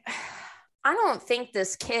like, I don't think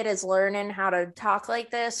this kid is learning how to talk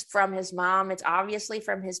like this from his mom. It's obviously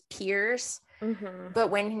from his peers.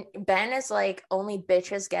 But when Ben is like, only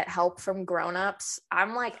bitches get help from grown-ups,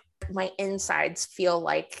 I'm like, my insides feel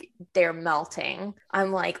like they're melting.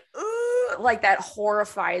 I'm like, ooh, like that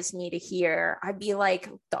horrifies me to hear. I'd be like,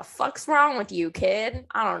 the fuck's wrong with you, kid?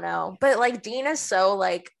 I don't know. But like, Dean is so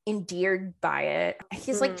like endeared by it.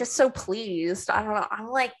 He's like just so pleased. I don't know. I'm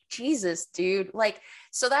like, Jesus, dude. Like,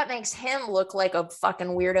 so that makes him look like a fucking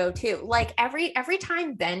weirdo too. Like every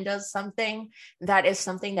time Ben does something that is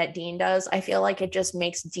something that Dean does, I feel like it just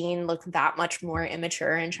makes Dean look that much more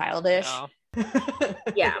immature and childish.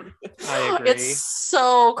 Yeah. I agree. It's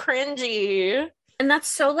so cringy. And that's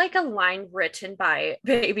so like a line written by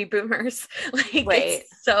baby boomers. Like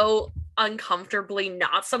it's so uncomfortably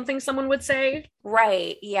not something someone would say.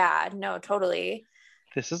 Right. Yeah. No, totally.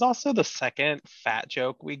 This is also the second fat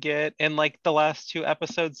joke we get in like the last two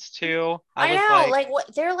episodes too. I know, like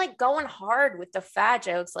what they're like going hard with the fat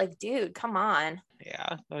jokes. Like, dude, come on.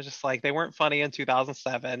 Yeah. I was just like, they weren't funny in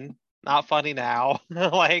 2007. Not funny now.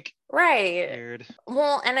 Like, right. Weird.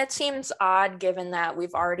 Well, and it seems odd given that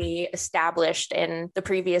we've already established in the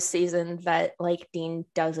previous season that like Dean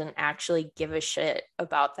doesn't actually give a shit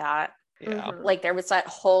about that. Yeah. Like there was that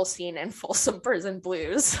whole scene in Folsom Prison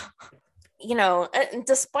Blues. You know,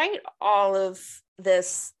 despite all of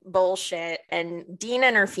this bullshit and Dean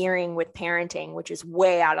interfering with parenting, which is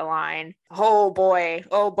way out of line. Oh boy,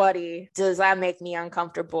 oh buddy, does that make me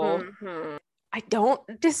uncomfortable? I don't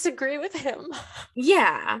disagree with him.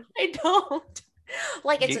 Yeah. I don't.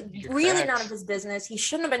 Like, it's really none of his business. He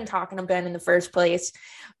shouldn't have been talking to Ben in the first place.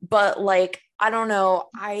 But like, I don't know.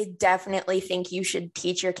 I definitely think you should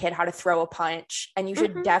teach your kid how to throw a punch. And you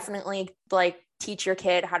should definitely like teach your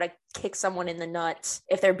kid how to kick someone in the nuts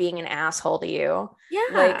if they're being an asshole to you. Yeah.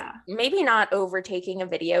 Like, maybe not overtaking a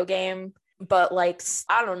video game, but like,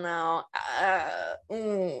 I don't know.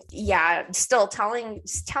 Yeah, still telling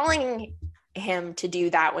him to do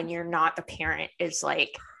that when you're not the parent is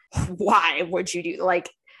like, why would you do, like,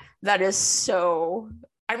 that is so,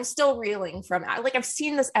 I'm still reeling from it. Like, I've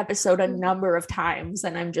seen this episode a number of times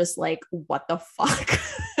and I'm just like, what the fuck?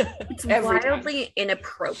 It's wildly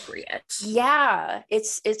inappropriate. Yeah,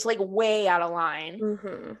 it's like way out of line.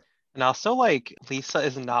 Mm-hmm. And also, like, Lisa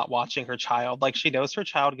is not watching her child. Like, she knows her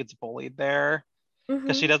child gets bullied there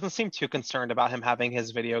because she doesn't seem too concerned about him having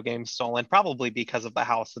his video game stolen, probably because of the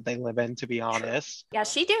house that they live in, to be honest. Yeah,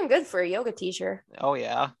 she's doing good for a yoga teacher. Oh,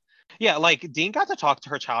 yeah. Yeah, like, Dean got to talk to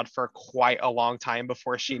her child for quite a long time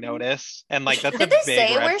before she noticed. And, like, that's a Did they big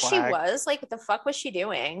say red where flag. she was? Like, what the fuck was she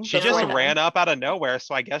doing? She before just then? ran up out of nowhere,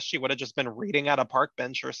 so I guess she would have just been reading at a park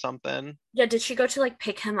bench or something. Yeah, did she go to like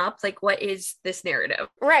pick him up? Like, what is this narrative?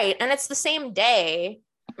 Right, and it's the same day,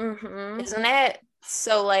 Mm-hmm. isn't it?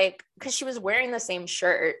 So, like, because she was wearing the same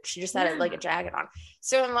shirt, she just had like a jacket on.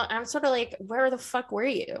 So I'm sort of like, where the fuck were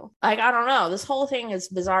you? Like, I don't know. This whole thing is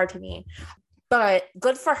bizarre to me. But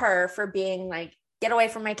good for her for being like, get away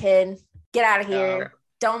from my kid, get out of here.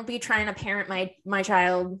 Don't be trying to parent my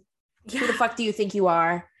child. Who the fuck do you think you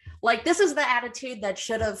are? Like, this is the attitude that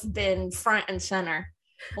should have been front and center,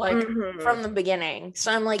 like, from the beginning.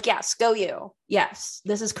 So I'm like, yes, go you. Yes,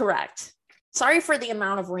 this is correct. Sorry for the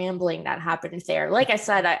amount of rambling that happened there. Like I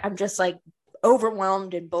said, I'm just like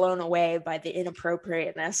overwhelmed and blown away by the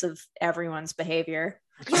inappropriateness of everyone's behavior.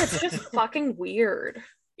 Yeah, it's just fucking weird.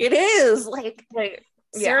 It is like yeah.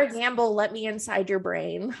 Sarah Gamble, let me inside your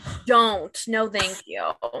brain. Don't. No, thank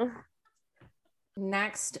you.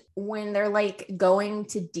 Next, when they're like going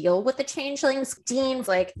to deal with the changelings, Dean's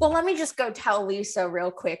like, well, let me just go tell Lisa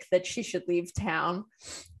real quick that she should leave town.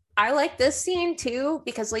 I like this scene too,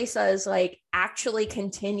 because Lisa is like, actually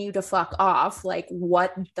continue to fuck off. Like,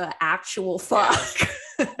 what the actual fuck?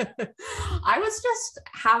 I was just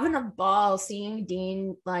having a ball seeing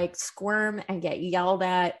Dean like squirm and get yelled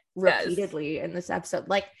at repeatedly in this episode.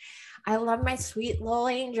 Like, I love my sweet little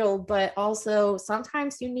angel, but also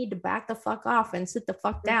sometimes you need to back the fuck off and sit the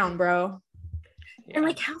fuck down, bro. Yeah. And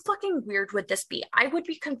like, how fucking weird would this be? I would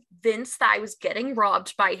be convinced that I was getting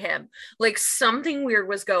robbed by him. Like, something weird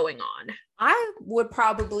was going on. I would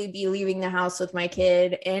probably be leaving the house with my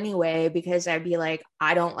kid anyway, because I'd be like,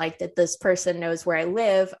 I don't like that this person knows where I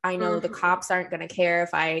live. I know the cops aren't going to care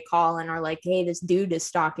if I call and are like, hey, this dude is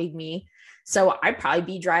stalking me. So I'd probably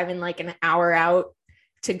be driving like an hour out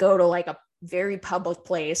to go to like a very public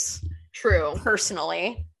place. True.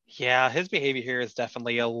 Personally. Yeah, his behavior here is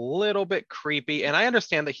definitely a little bit creepy. And I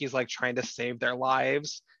understand that he's like trying to save their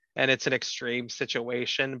lives and it's an extreme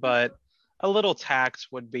situation, but a little tact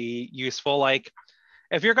would be useful. Like,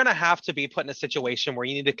 if you're going to have to be put in a situation where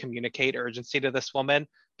you need to communicate urgency to this woman,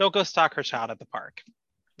 don't go stalk her child at the park.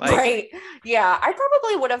 Like, right. Yeah, I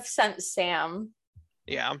probably would have sent Sam.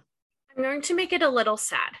 Yeah. I'm going to make it a little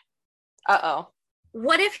sad. Uh-oh.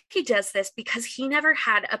 What if he does this because he never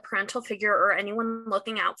had a parental figure or anyone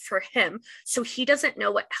looking out for him, so he doesn't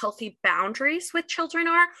know what healthy boundaries with children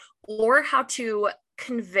are, or how to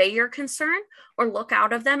convey your concern or look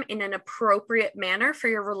out of them in an appropriate manner for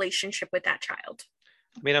your relationship with that child?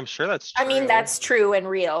 I mean, I'm sure that's true. I mean, that's true and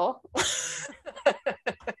real.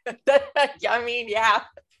 I mean, yeah.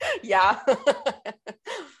 Yeah.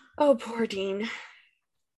 Oh, poor Dean.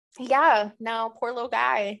 Yeah, no, poor little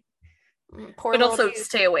guy. Poor But also dude.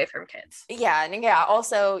 stay away from kids. Yeah, and yeah,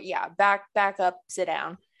 also, yeah, back up, sit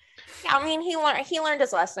down. Yeah, I mean, he learned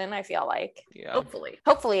his lesson, I feel like. Yeah. Hopefully,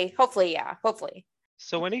 yeah, hopefully.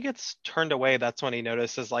 So when he gets turned away, that's when he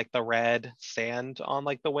notices like the red sand on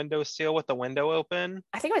like the windowsill with the window open.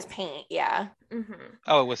 I think it was paint, yeah.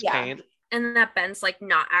 Oh, it was Yeah. paint. And that Ben's like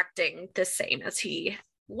not acting the same as he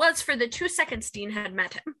was for the 2 seconds Dean had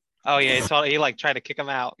met him. Oh yeah, he like tried to kick him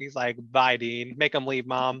out. He's like, "Bye, Dean. Make him leave,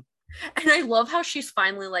 Mom." And I love how she's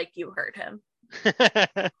finally like, you heard him.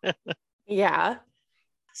 Yeah.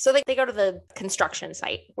 So they go to the construction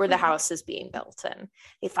site where the house is being built, and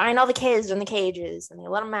they find all the kids in the cages and they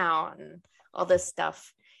let them out and all this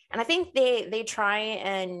stuff. And I think they try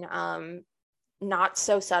and not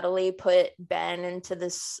so subtly put Ben into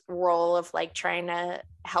this role of like trying to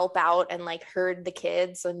help out and like herd the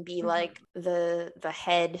kids and be like the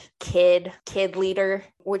head kid leader,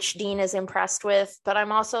 which Dean is impressed with. But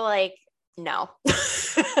I'm also like, no.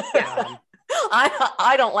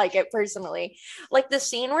 I don't like it personally. Like the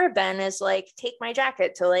scene where Ben is like, take my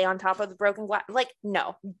jacket to lay on top of the broken glass. Like,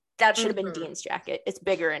 no, that should have been Dean's jacket. It's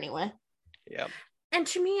bigger anyway. Yeah. And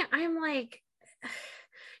to me, I'm like,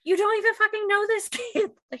 you don't even fucking know this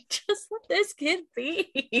kid. Like, just let this kid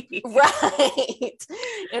be. Right.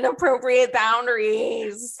 Inappropriate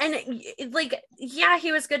boundaries. And like, yeah,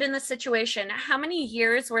 he was good in the situation. How many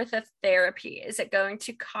years worth of therapy is it going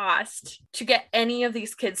to cost to get any of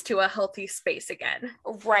these kids to a healthy space again?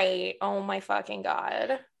 Right. Oh my fucking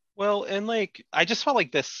God. Well, and like, I just felt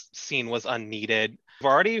like this scene was unneeded. We've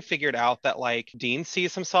already figured out that like Dean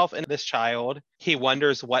sees himself in this child. He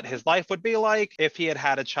wonders what his life would be like if he had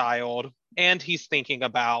had a child, and he's thinking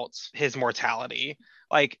about his mortality.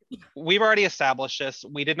 Like, we've already established this.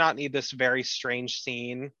 We did not need this very strange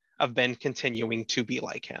scene of Ben continuing to be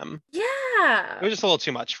like him. Yeah. It was just a little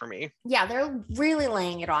too much for me. Yeah, they're really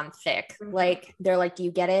laying it on thick. Like, they're like, do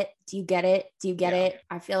you get it? Do you get it? Do you get it?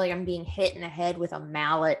 I feel like I'm being hit in the head with a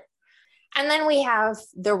mallet. And then we have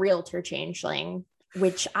the realtor changeling,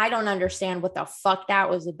 which I don't understand what the fuck that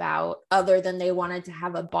was about, other than they wanted to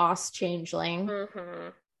have a boss changeling.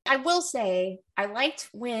 I will say, I liked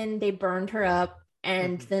when they burned her up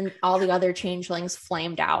and then all the other changelings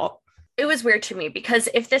flamed out. It was weird to me because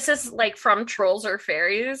if this is like from Trolls or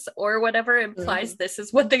Fairies or whatever, implies this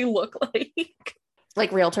is what they look like.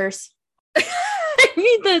 Like realtors. I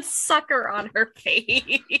mean, the sucker on her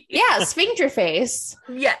face. Yeah, sphincter face.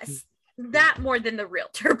 Yes, that more than the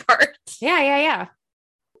realtor part. Yeah.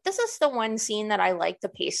 This is the one scene that I like the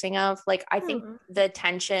pacing of. Like, I think the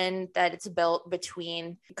tension that it's built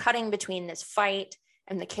between cutting between this fight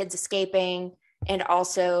and the kids escaping, and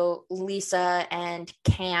also Lisa and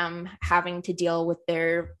Cam having to deal with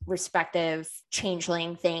their respective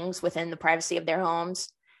changeling things within the privacy of their homes.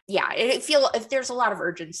 Yeah, it feel if there's a lot of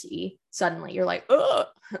urgency suddenly. You're like, ugh,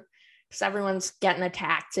 because everyone's getting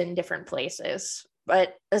attacked in different places.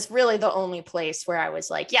 But it's really the only place where I was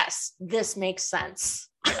like, yes, this makes sense.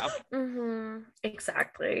 Yeah.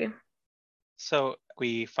 Exactly. So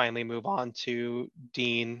we finally move on to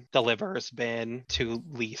Dean delivers Ben to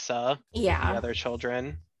Lisa, the other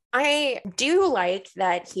children. I do like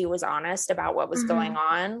that he was honest about what was going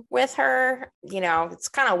on with her. You know, it's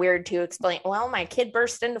kind of weird to explain, well, my kid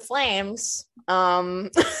burst into flames.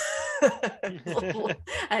 And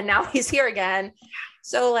now he's here again.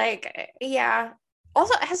 So like, yeah.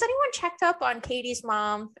 Also, has anyone checked up on Katie's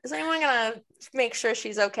mom? Is anyone gonna make sure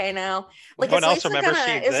she's okay now? Like, is Lisa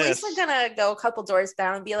gonna go a couple doors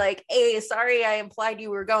down and be like, "Hey, sorry, I implied you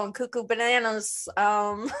were going cuckoo bananas.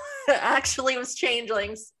 Actually, it was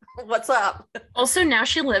changelings. What's up?" Also, now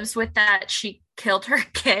she lives with that she killed her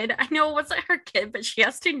kid. I know it wasn't her kid, but she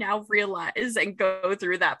has to now realize and go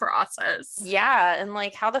through that process. Yeah, and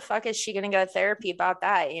like, how the fuck is she gonna go to therapy about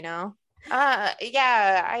that? You know? I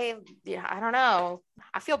don't know.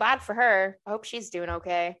 I feel bad for her. I hope she's doing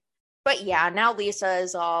okay. But yeah, now Lisa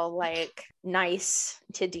is all like nice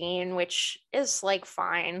to Dean, which is like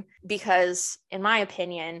fine, because in my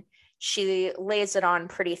opinion, she lays it on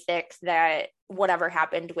pretty thick that whatever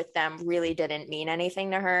happened with them really didn't mean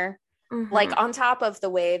anything to her. Like, on top of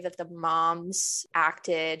the way that the moms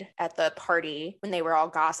acted at the party when they were all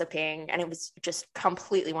gossiping, and it was just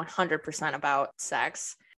completely 100% about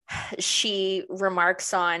sex. She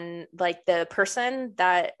remarks on like the person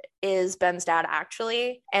that is Ben's dad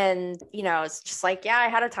actually, and you know, it's just like, yeah, I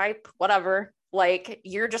had a type, whatever, like,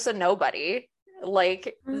 you're just a nobody,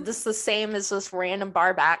 like this is the same as this random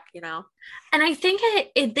bar back, you know. And I think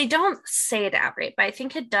it they don't say it outright, but I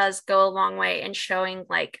think it does go a long way in showing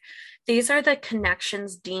like these are the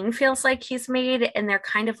connections Dean feels like he's made, and they're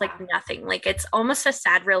kind of like nothing. Like, it's almost a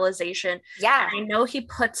sad realization. Yeah. And I know he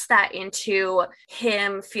puts that into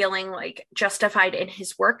him feeling like justified in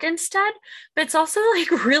his work instead, but it's also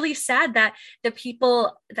like really sad that the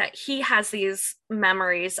people that he has these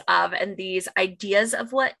memories of and these ideas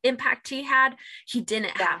of what impact he had, he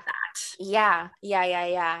didn't have that. Yeah.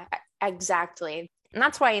 Exactly. And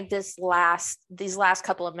that's why these last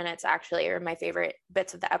couple of minutes actually are my favorite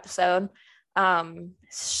bits of the episode.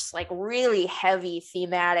 It's just like really heavy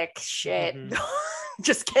thematic shit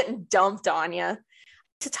just getting dumped on you.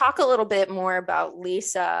 To talk a little bit more about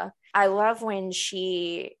Lisa, I love when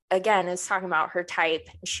she again is talking about her type.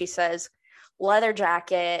 She says leather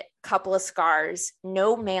jacket, couple of scars,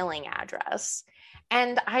 no mailing address.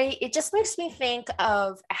 And it just makes me think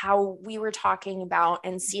of how we were talking about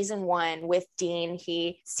in season 1 with Dean.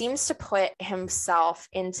 He seems to put himself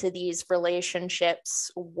into these relationships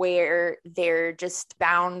where they're just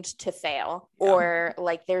bound to fail, or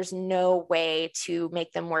like there's no way to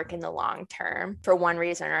make them work in the long term for one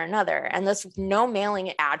reason or another. And this no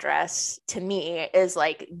mailing address to me is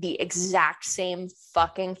like the exact same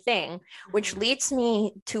fucking thing, which leads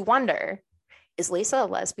me to wonder, is Lisa a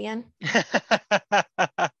lesbian?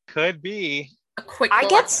 Could be. A quick I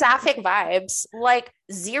get look. sapphic vibes, like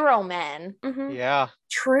zero men. Mhm. Yeah.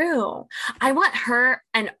 True. I want her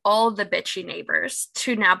and all the bitchy neighbors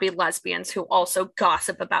to now be lesbians who also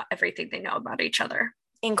gossip about everything they know about each other.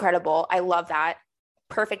 Incredible. I love that.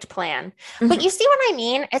 Perfect plan. But Mhm. you see what I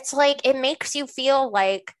mean? It's like it makes you feel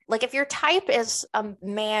like if your type is a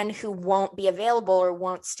man who won't be available or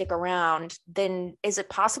won't stick around, then is it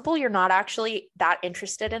possible you're not actually that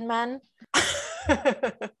interested in men?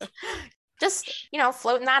 Just,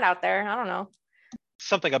 floating that out there. I don't know.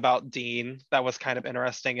 Something about Dean that was kind of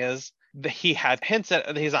interesting is that he had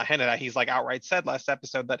hinted, he's not hinted at, he's like outright said last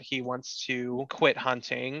episode that he wants to quit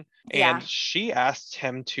hunting. Yeah. And she asked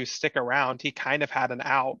him to stick around. He kind of had an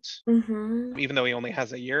out. Mhm. Even though he only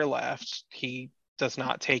has a year left, he does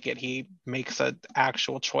not take it. He makes an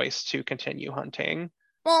actual choice to continue hunting.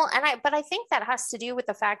 Well, but I think that has to do with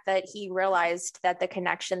the fact that he realized that the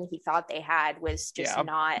connection he thought they had was just Yeah.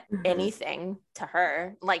 not Mhm. anything to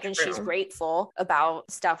her. Like, and she's True. grateful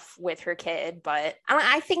about stuff with her kid. But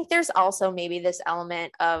I think there's also maybe this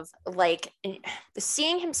element of like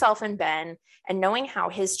seeing himself in Ben and knowing how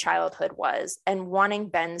his childhood was and wanting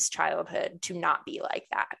Ben's childhood to not be like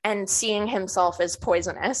that and seeing himself as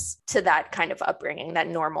poisonous to that kind of upbringing, that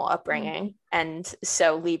normal upbringing. And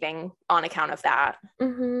so leaving on account of that.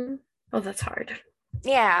 Mhm. Oh, that's hard.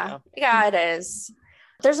 Yeah, it is.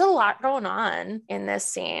 There's a lot going on in this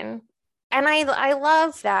scene. And I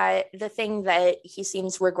love that the thing that he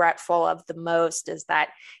seems regretful of the most is that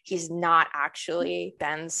he's not actually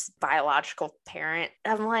Ben's biological parent.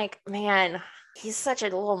 I'm like, man, he's such a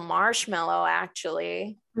little marshmallow,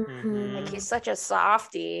 actually. Mhm. Like, he's such a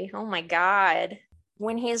softie. Oh my God.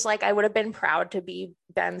 When he's like, I would have been proud to be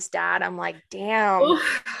Ben's dad, I'm like, damn.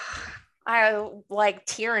 Oof. I like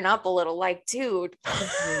tearing up a little, like, dude.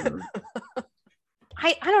 Mhm.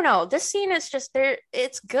 I don't know. This scene is just there.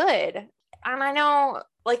 It's good. And I know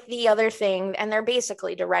like the other thing, and they're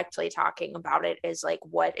basically directly talking about it, is like,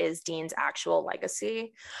 what is Dean's actual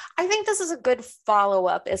legacy? I think this is a good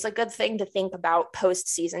follow-up. It's a good thing to think about post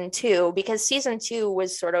season 2, because season 2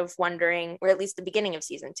 was sort of wondering, or at least the beginning of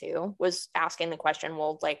season 2 was asking the question,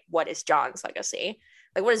 well, like, what is John's legacy?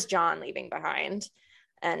 Like, what is John leaving behind?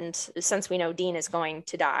 And since we know Dean is going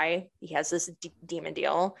to die, he has this demon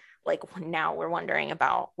deal. Like, now we're wondering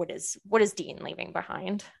about what is Dean leaving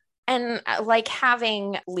behind? And like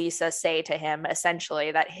having Lisa say to him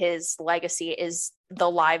essentially that his legacy is the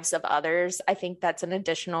lives of others, I think that's an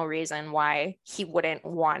additional reason why he wouldn't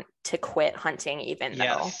want to quit hunting, even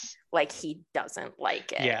though like he doesn't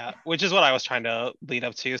like it. Yeah, which is what I was trying to lead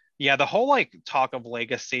up to. Yeah, the whole like talk of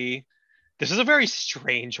legacy, this is a very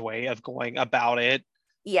strange way of going about it.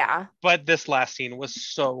 Yeah. But this last scene was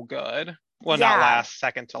so good. Well, Yeah. not last,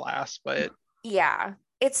 second to last, but yeah.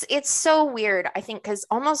 It's so weird, I think, because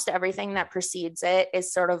almost everything that precedes it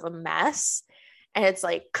is sort of a mess. And it's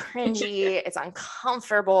like cringy, it's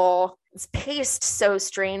uncomfortable, it's paced so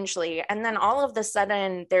strangely. And then all of a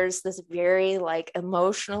sudden, there's this very like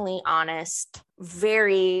emotionally honest,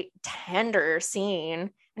 very tender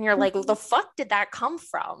scene. And you're like, the fuck did that come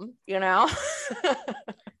from? You know?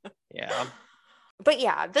 yeah. But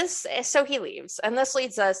yeah, so he leaves. And this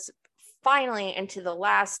leads us finally into the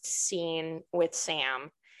last scene with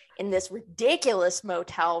Sam in this ridiculous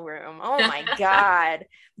motel room. Oh my God.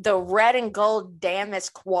 The red and gold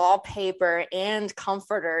damask wallpaper and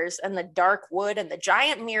comforters and the dark wood and the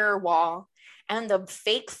giant mirror wall and the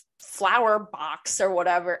fake flower box or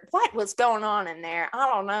whatever. What was going on in there? I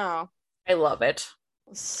don't know. I love it.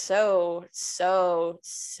 So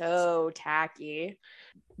tacky.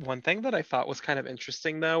 One thing that I thought was kind of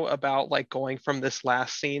interesting though about like going from this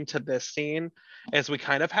last scene to this scene is we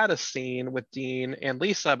kind of had a scene with Dean and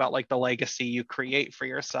Lisa about like the legacy you create for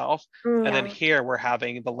yourself. And then here we're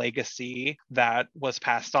having the legacy that was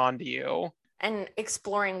passed on to you. And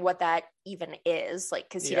exploring what that even is, like,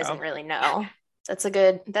 because he doesn't really know. That's a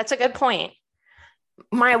good point.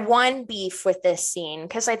 My one beef with this scene,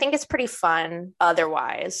 because I think it's pretty fun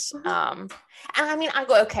otherwise. And I mean, I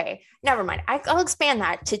go, okay, never mind. I'll expand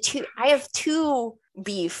that to two. I have two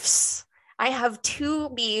beefs.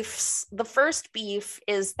 The first beef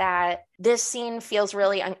is that this scene feels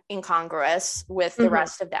really incongruous with the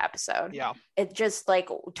rest of the episode. Yeah. It just like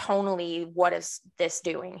tonally, what is this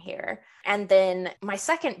doing here? And then my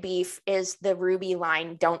second beef is the Ruby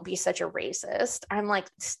line, don't be such a racist. I'm like,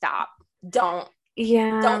 stop. Don't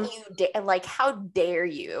you like, how dare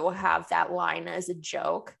you have that line as a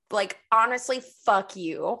joke? Like, honestly, fuck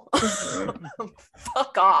you.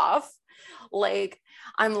 Fuck off. Like,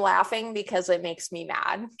 I'm laughing because it makes me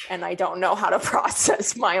mad and I don't know how to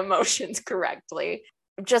process my emotions correctly.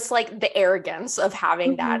 just like the arrogance of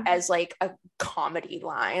having that as like a comedy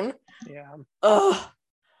line. Yeah. Ugh.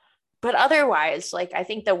 But otherwise, like, I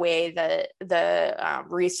think the way that the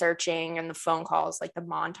researching and the phone calls, like the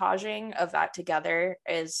montaging of that together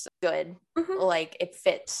is good. Like, it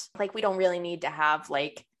fits. Like, we don't really need to have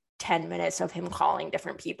like 10 minutes of him calling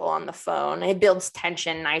different people on the phone. It builds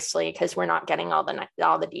tension nicely because we're not getting all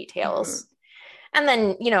the details. And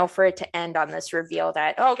then, you know, for it to end on this reveal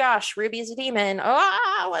that, oh gosh, Ruby's a demon.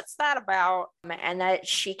 Oh, what's that about? And that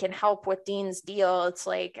she can help with Dean's deal. It's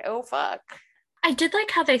like, oh, fuck. I did like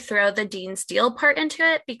how they throw the Dean's deal part into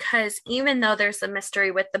it, because even though there's a mystery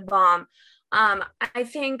with the bomb, I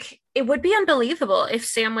think it would be unbelievable if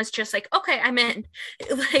Sam was just like, okay, I'm in.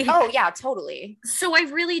 Like, oh yeah, totally. So I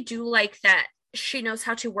really do like that she knows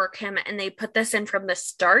how to work him, and they put this in from the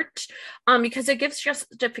start, because it gives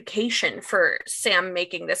justification for Sam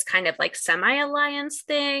making this kind of like semi-alliance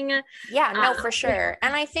thing. Yeah, no, for sure.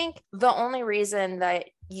 And I think the only reason that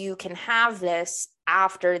you can have this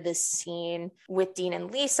after this scene with Dean and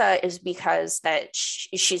Lisa is because that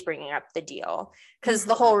she's bringing up the deal. Because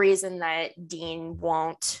the whole reason that Dean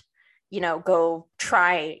won't, you know, go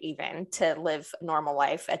try even to live a normal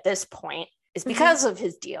life at this point is because of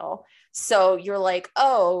his deal. So you're like,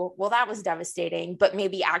 oh, well, that was devastating, but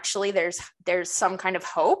maybe actually there's some kind of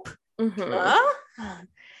hope.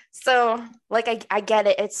 So like, I get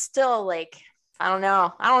it. It's still like, I don't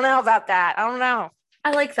know about that. I don't know.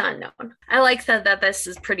 I like the unknown. I like that this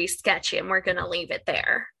is pretty sketchy, and we're going to leave it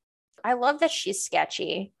there. I love that she's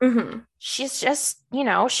sketchy. She's just, you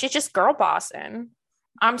know, she's just girl bossing.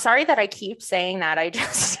 I'm sorry that I keep saying that.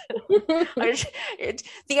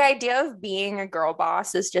 The idea of being a girl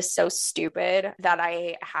boss is just so stupid that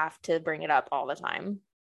I have to bring it up all the time.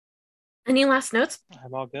 Any last notes?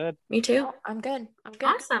 I'm all good. Me too. Oh, I'm good.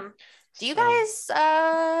 Awesome. Do you guys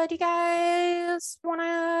want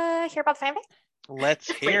to hear about the fanfic?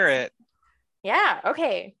 Let's hear it. Yeah,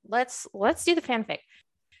 okay. Let's do the fanfic.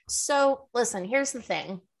 So, listen, here's the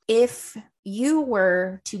thing. If you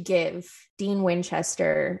were to give Dean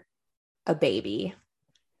Winchester a baby,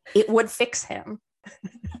 it would fix him.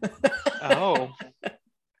 Oh.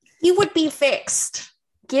 He would be fixed.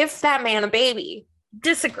 Give that man a baby.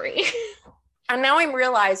 Disagree. And now I'm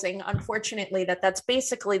realizing, unfortunately, that that's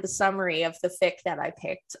basically the summary of the fic that I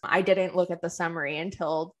picked. I didn't look at the summary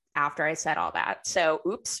until after I said all that. So,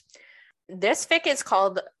 oops. This fic is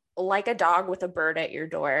called Like a Dog with a Bird at Your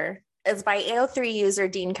Door. It's by AO3 user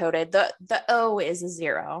Dean Coded. The O is a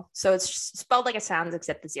 0. So it's spelled like it sounds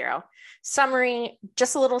except the 0. Summary,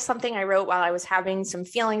 just a little something I wrote while I was having some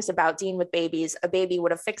feelings about Dean with babies. A baby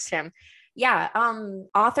would have fixed him. Yeah,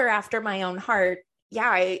 author after my own heart. Yeah,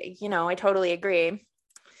 I totally agree.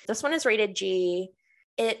 This one is rated G.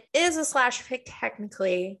 It is a slash fic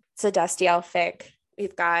technically. It's a Destiel fic.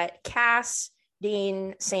 We've got Cass,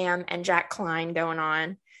 Dean, Sam, and Jack Klein going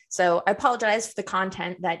on. So I apologize for the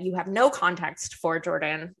content that you have no context for,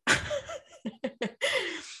 Jordan.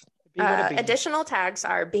 Additional tags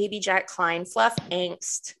are Baby Jack Klein, Fluff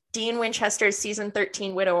Angst, Dean Winchester's season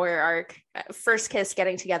 13 Widower arc, First Kiss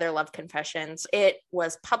Getting Together Love Confessions. It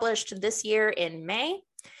was published this year in May,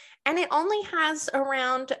 and it only has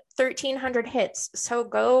around 1,300 hits. So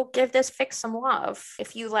go give this fic some love.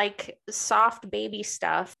 If you like soft baby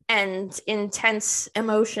stuff and intense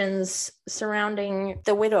emotions surrounding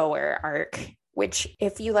the Widower arc, which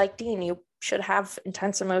if you like Dean, you should have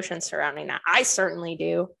intense emotions surrounding that. I certainly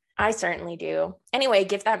do. Anyway,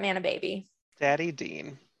 give that man a baby. Daddy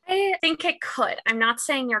Dean. I think it could. I'm not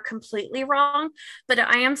saying you're completely wrong, but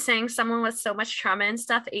I am saying someone with so much trauma and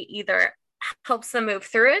stuff, it either helps them move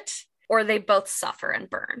through it or they both suffer and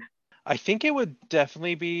burn. I think it would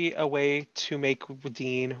definitely be a way to make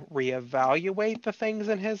Dean reevaluate the things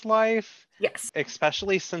in his life. Yes.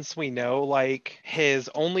 Especially since we know, like, his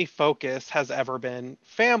only focus has ever been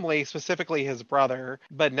family, specifically his brother.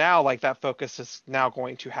 But now, like, that focus is now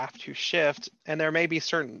going to have to shift. And there may be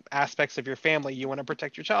certain aspects of your family you want to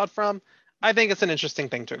protect your child from. I think it's an interesting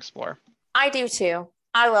thing to explore. I do too.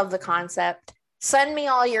 I love the concept. Send me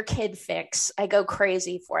all your kid fics. I go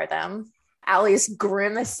crazy for them. Allie's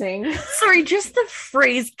grimacing. Sorry, just the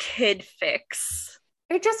phrase kid fix.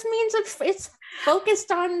 It just means it's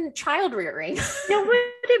focused on child rearing. Know what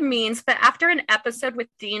it means, but after an episode with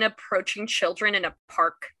Dean approaching children in a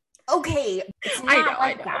park. Okay, it's not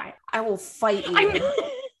I know. That. I will fight you.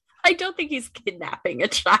 I don't think he's kidnapping a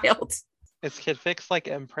child. Is kid fix like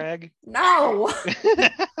Mpreg? No.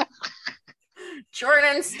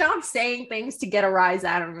 Jordan, stop saying things to get a rise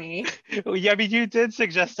out of me. Yeah, I mean, you did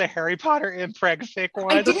suggest a Harry Potter impreg fic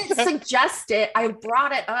one. I didn't suggest it. I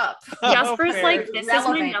brought it up. Jasper's fair. like, this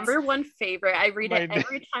Relevant. is my number one favorite. I read it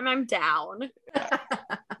every time I'm down.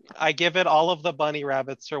 I give it all of the bunny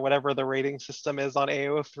rabbits or whatever the rating system is on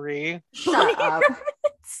AO3. Shut up.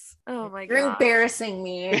 Oh my You're god. embarrassing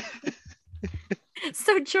me.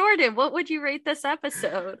 So Jordan, what would you rate this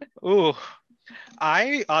episode? Ooh.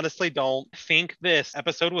 I honestly don't think this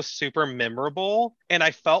episode was super memorable, and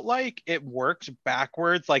I felt like it worked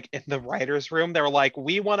backwards. Like in the writer's room, they were like,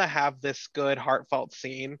 we want to have this good heartfelt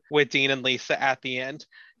scene with Dean and Lisa at the end.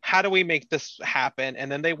 How do we make this happen? And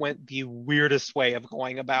then they went the weirdest way of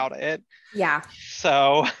going about it. Yeah.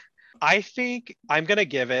 So I think I'm going to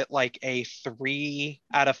give it like a 3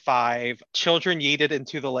 out of 5 children yeeted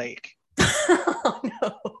into the lake. Oh,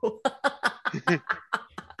 no.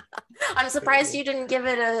 I'm surprised you didn't give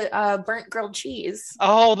it a burnt grilled cheese.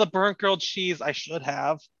 Oh, the burnt grilled cheese. I should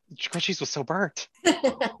have. Grilled cheese was so burnt.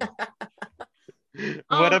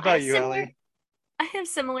 What about you, Ellie? I have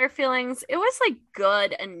similar feelings. It was like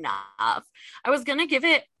good enough. I was going to give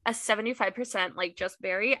it a 75%, like just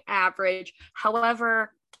very average.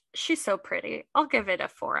 However, she's so pretty. I'll give it a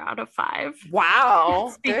 4 out of 5.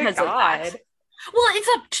 Wow. Because of that. Well, it's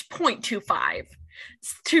a 0.25,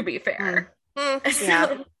 to be fair. Yeah.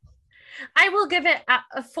 So, I will give it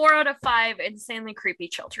a 4 out of 5 insanely creepy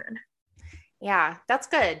children. Yeah, that's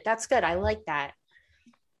good. That's good. I like that.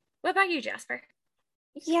 What about you, Jasper?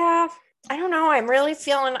 Yeah, I don't know. I'm really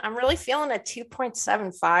feeling a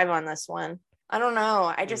 2.75 on this one. I don't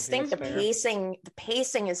know. I just think the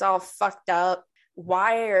pacing is all fucked up.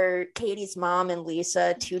 Why are Katie's mom and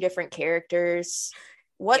Lisa two different characters?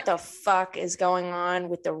 What the fuck is going on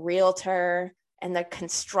with the realtor and the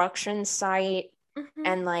construction site? Mm-hmm.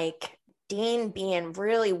 And like Dean being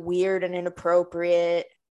really weird and inappropriate.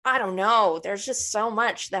 I don't know. There's just so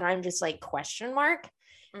much that I'm just like question mark.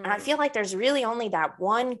 Mm-hmm. And I feel like there's really only that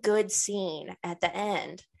one good scene at the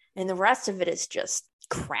end. And the rest of it is just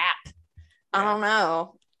crap. I don't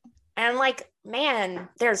know. And like, man,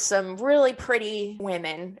 there's some really pretty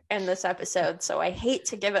women in this episode. So I hate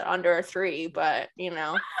to give it under a 3, but you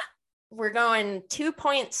know, we're going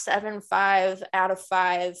 2.75 out of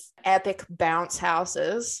 5 epic bounce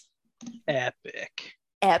houses. Epic.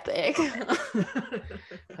 Well,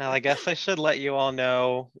 I guess I should let you all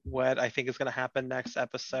know what I think is going to happen next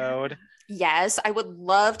episode. Yes, I would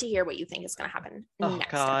love to hear what you think is going to happen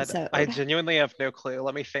next episode. I genuinely have no clue.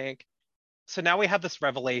 Let me think. So now we have this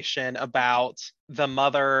revelation about the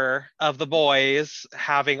mother of the boys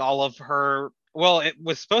having all of her, well, it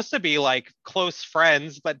was supposed to be like close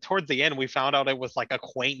friends, but towards the end we found out it was like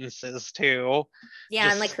acquaintances too.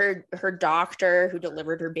 Yeah, and like her doctor who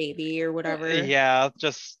delivered her baby or whatever. Yeah,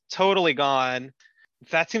 just totally gone.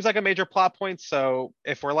 That seems like a major plot point. So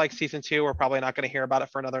if we're like season 2, we're probably not going to hear about it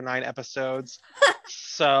for another 9 episodes.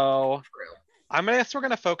 So I'm gonna guess we're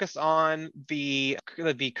gonna focus on the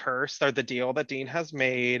curse or the deal that Dean has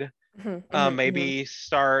made. Maybe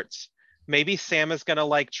Sam is gonna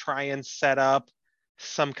like try and set up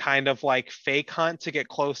some kind of like fake hunt to get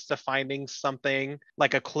close to finding something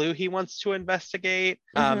like a clue he wants to investigate.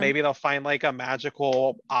 Maybe they'll find like a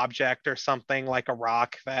magical object or something like a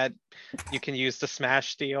rock that you can use to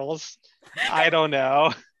smash deals. I don't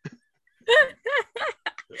know.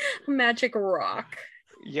 Magic rock.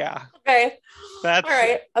 Yeah. Okay. That's all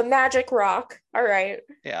right. A magic rock. All right.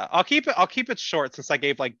 Yeah. I'll keep it short since I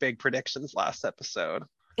gave like big predictions last episode.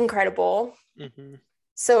 Incredible. Mm-hmm.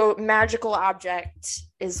 So magical object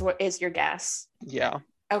is what is your guess? Yeah.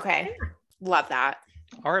 Okay. Love that.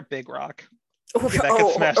 Or a big rock. Or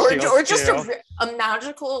just a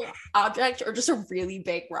magical object or just a really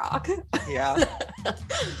big rock. Yeah.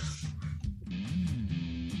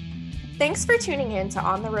 Thanks for tuning in to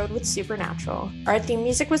On the Road with Supernatural. Our theme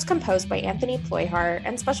music was composed by Anthony Ployhart,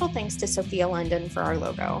 and special thanks to Sophia London for our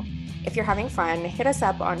logo. If you're having fun, hit us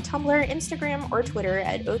up on Tumblr, Instagram, or Twitter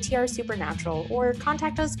at OTR Supernatural, or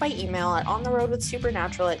contact us by email at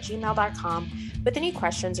ontheroadwithsupernatural@gmail.com with any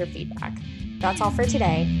questions or feedback. That's all for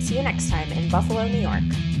today. See you next time in Buffalo, New York.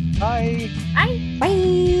 Bye.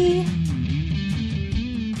 Bye.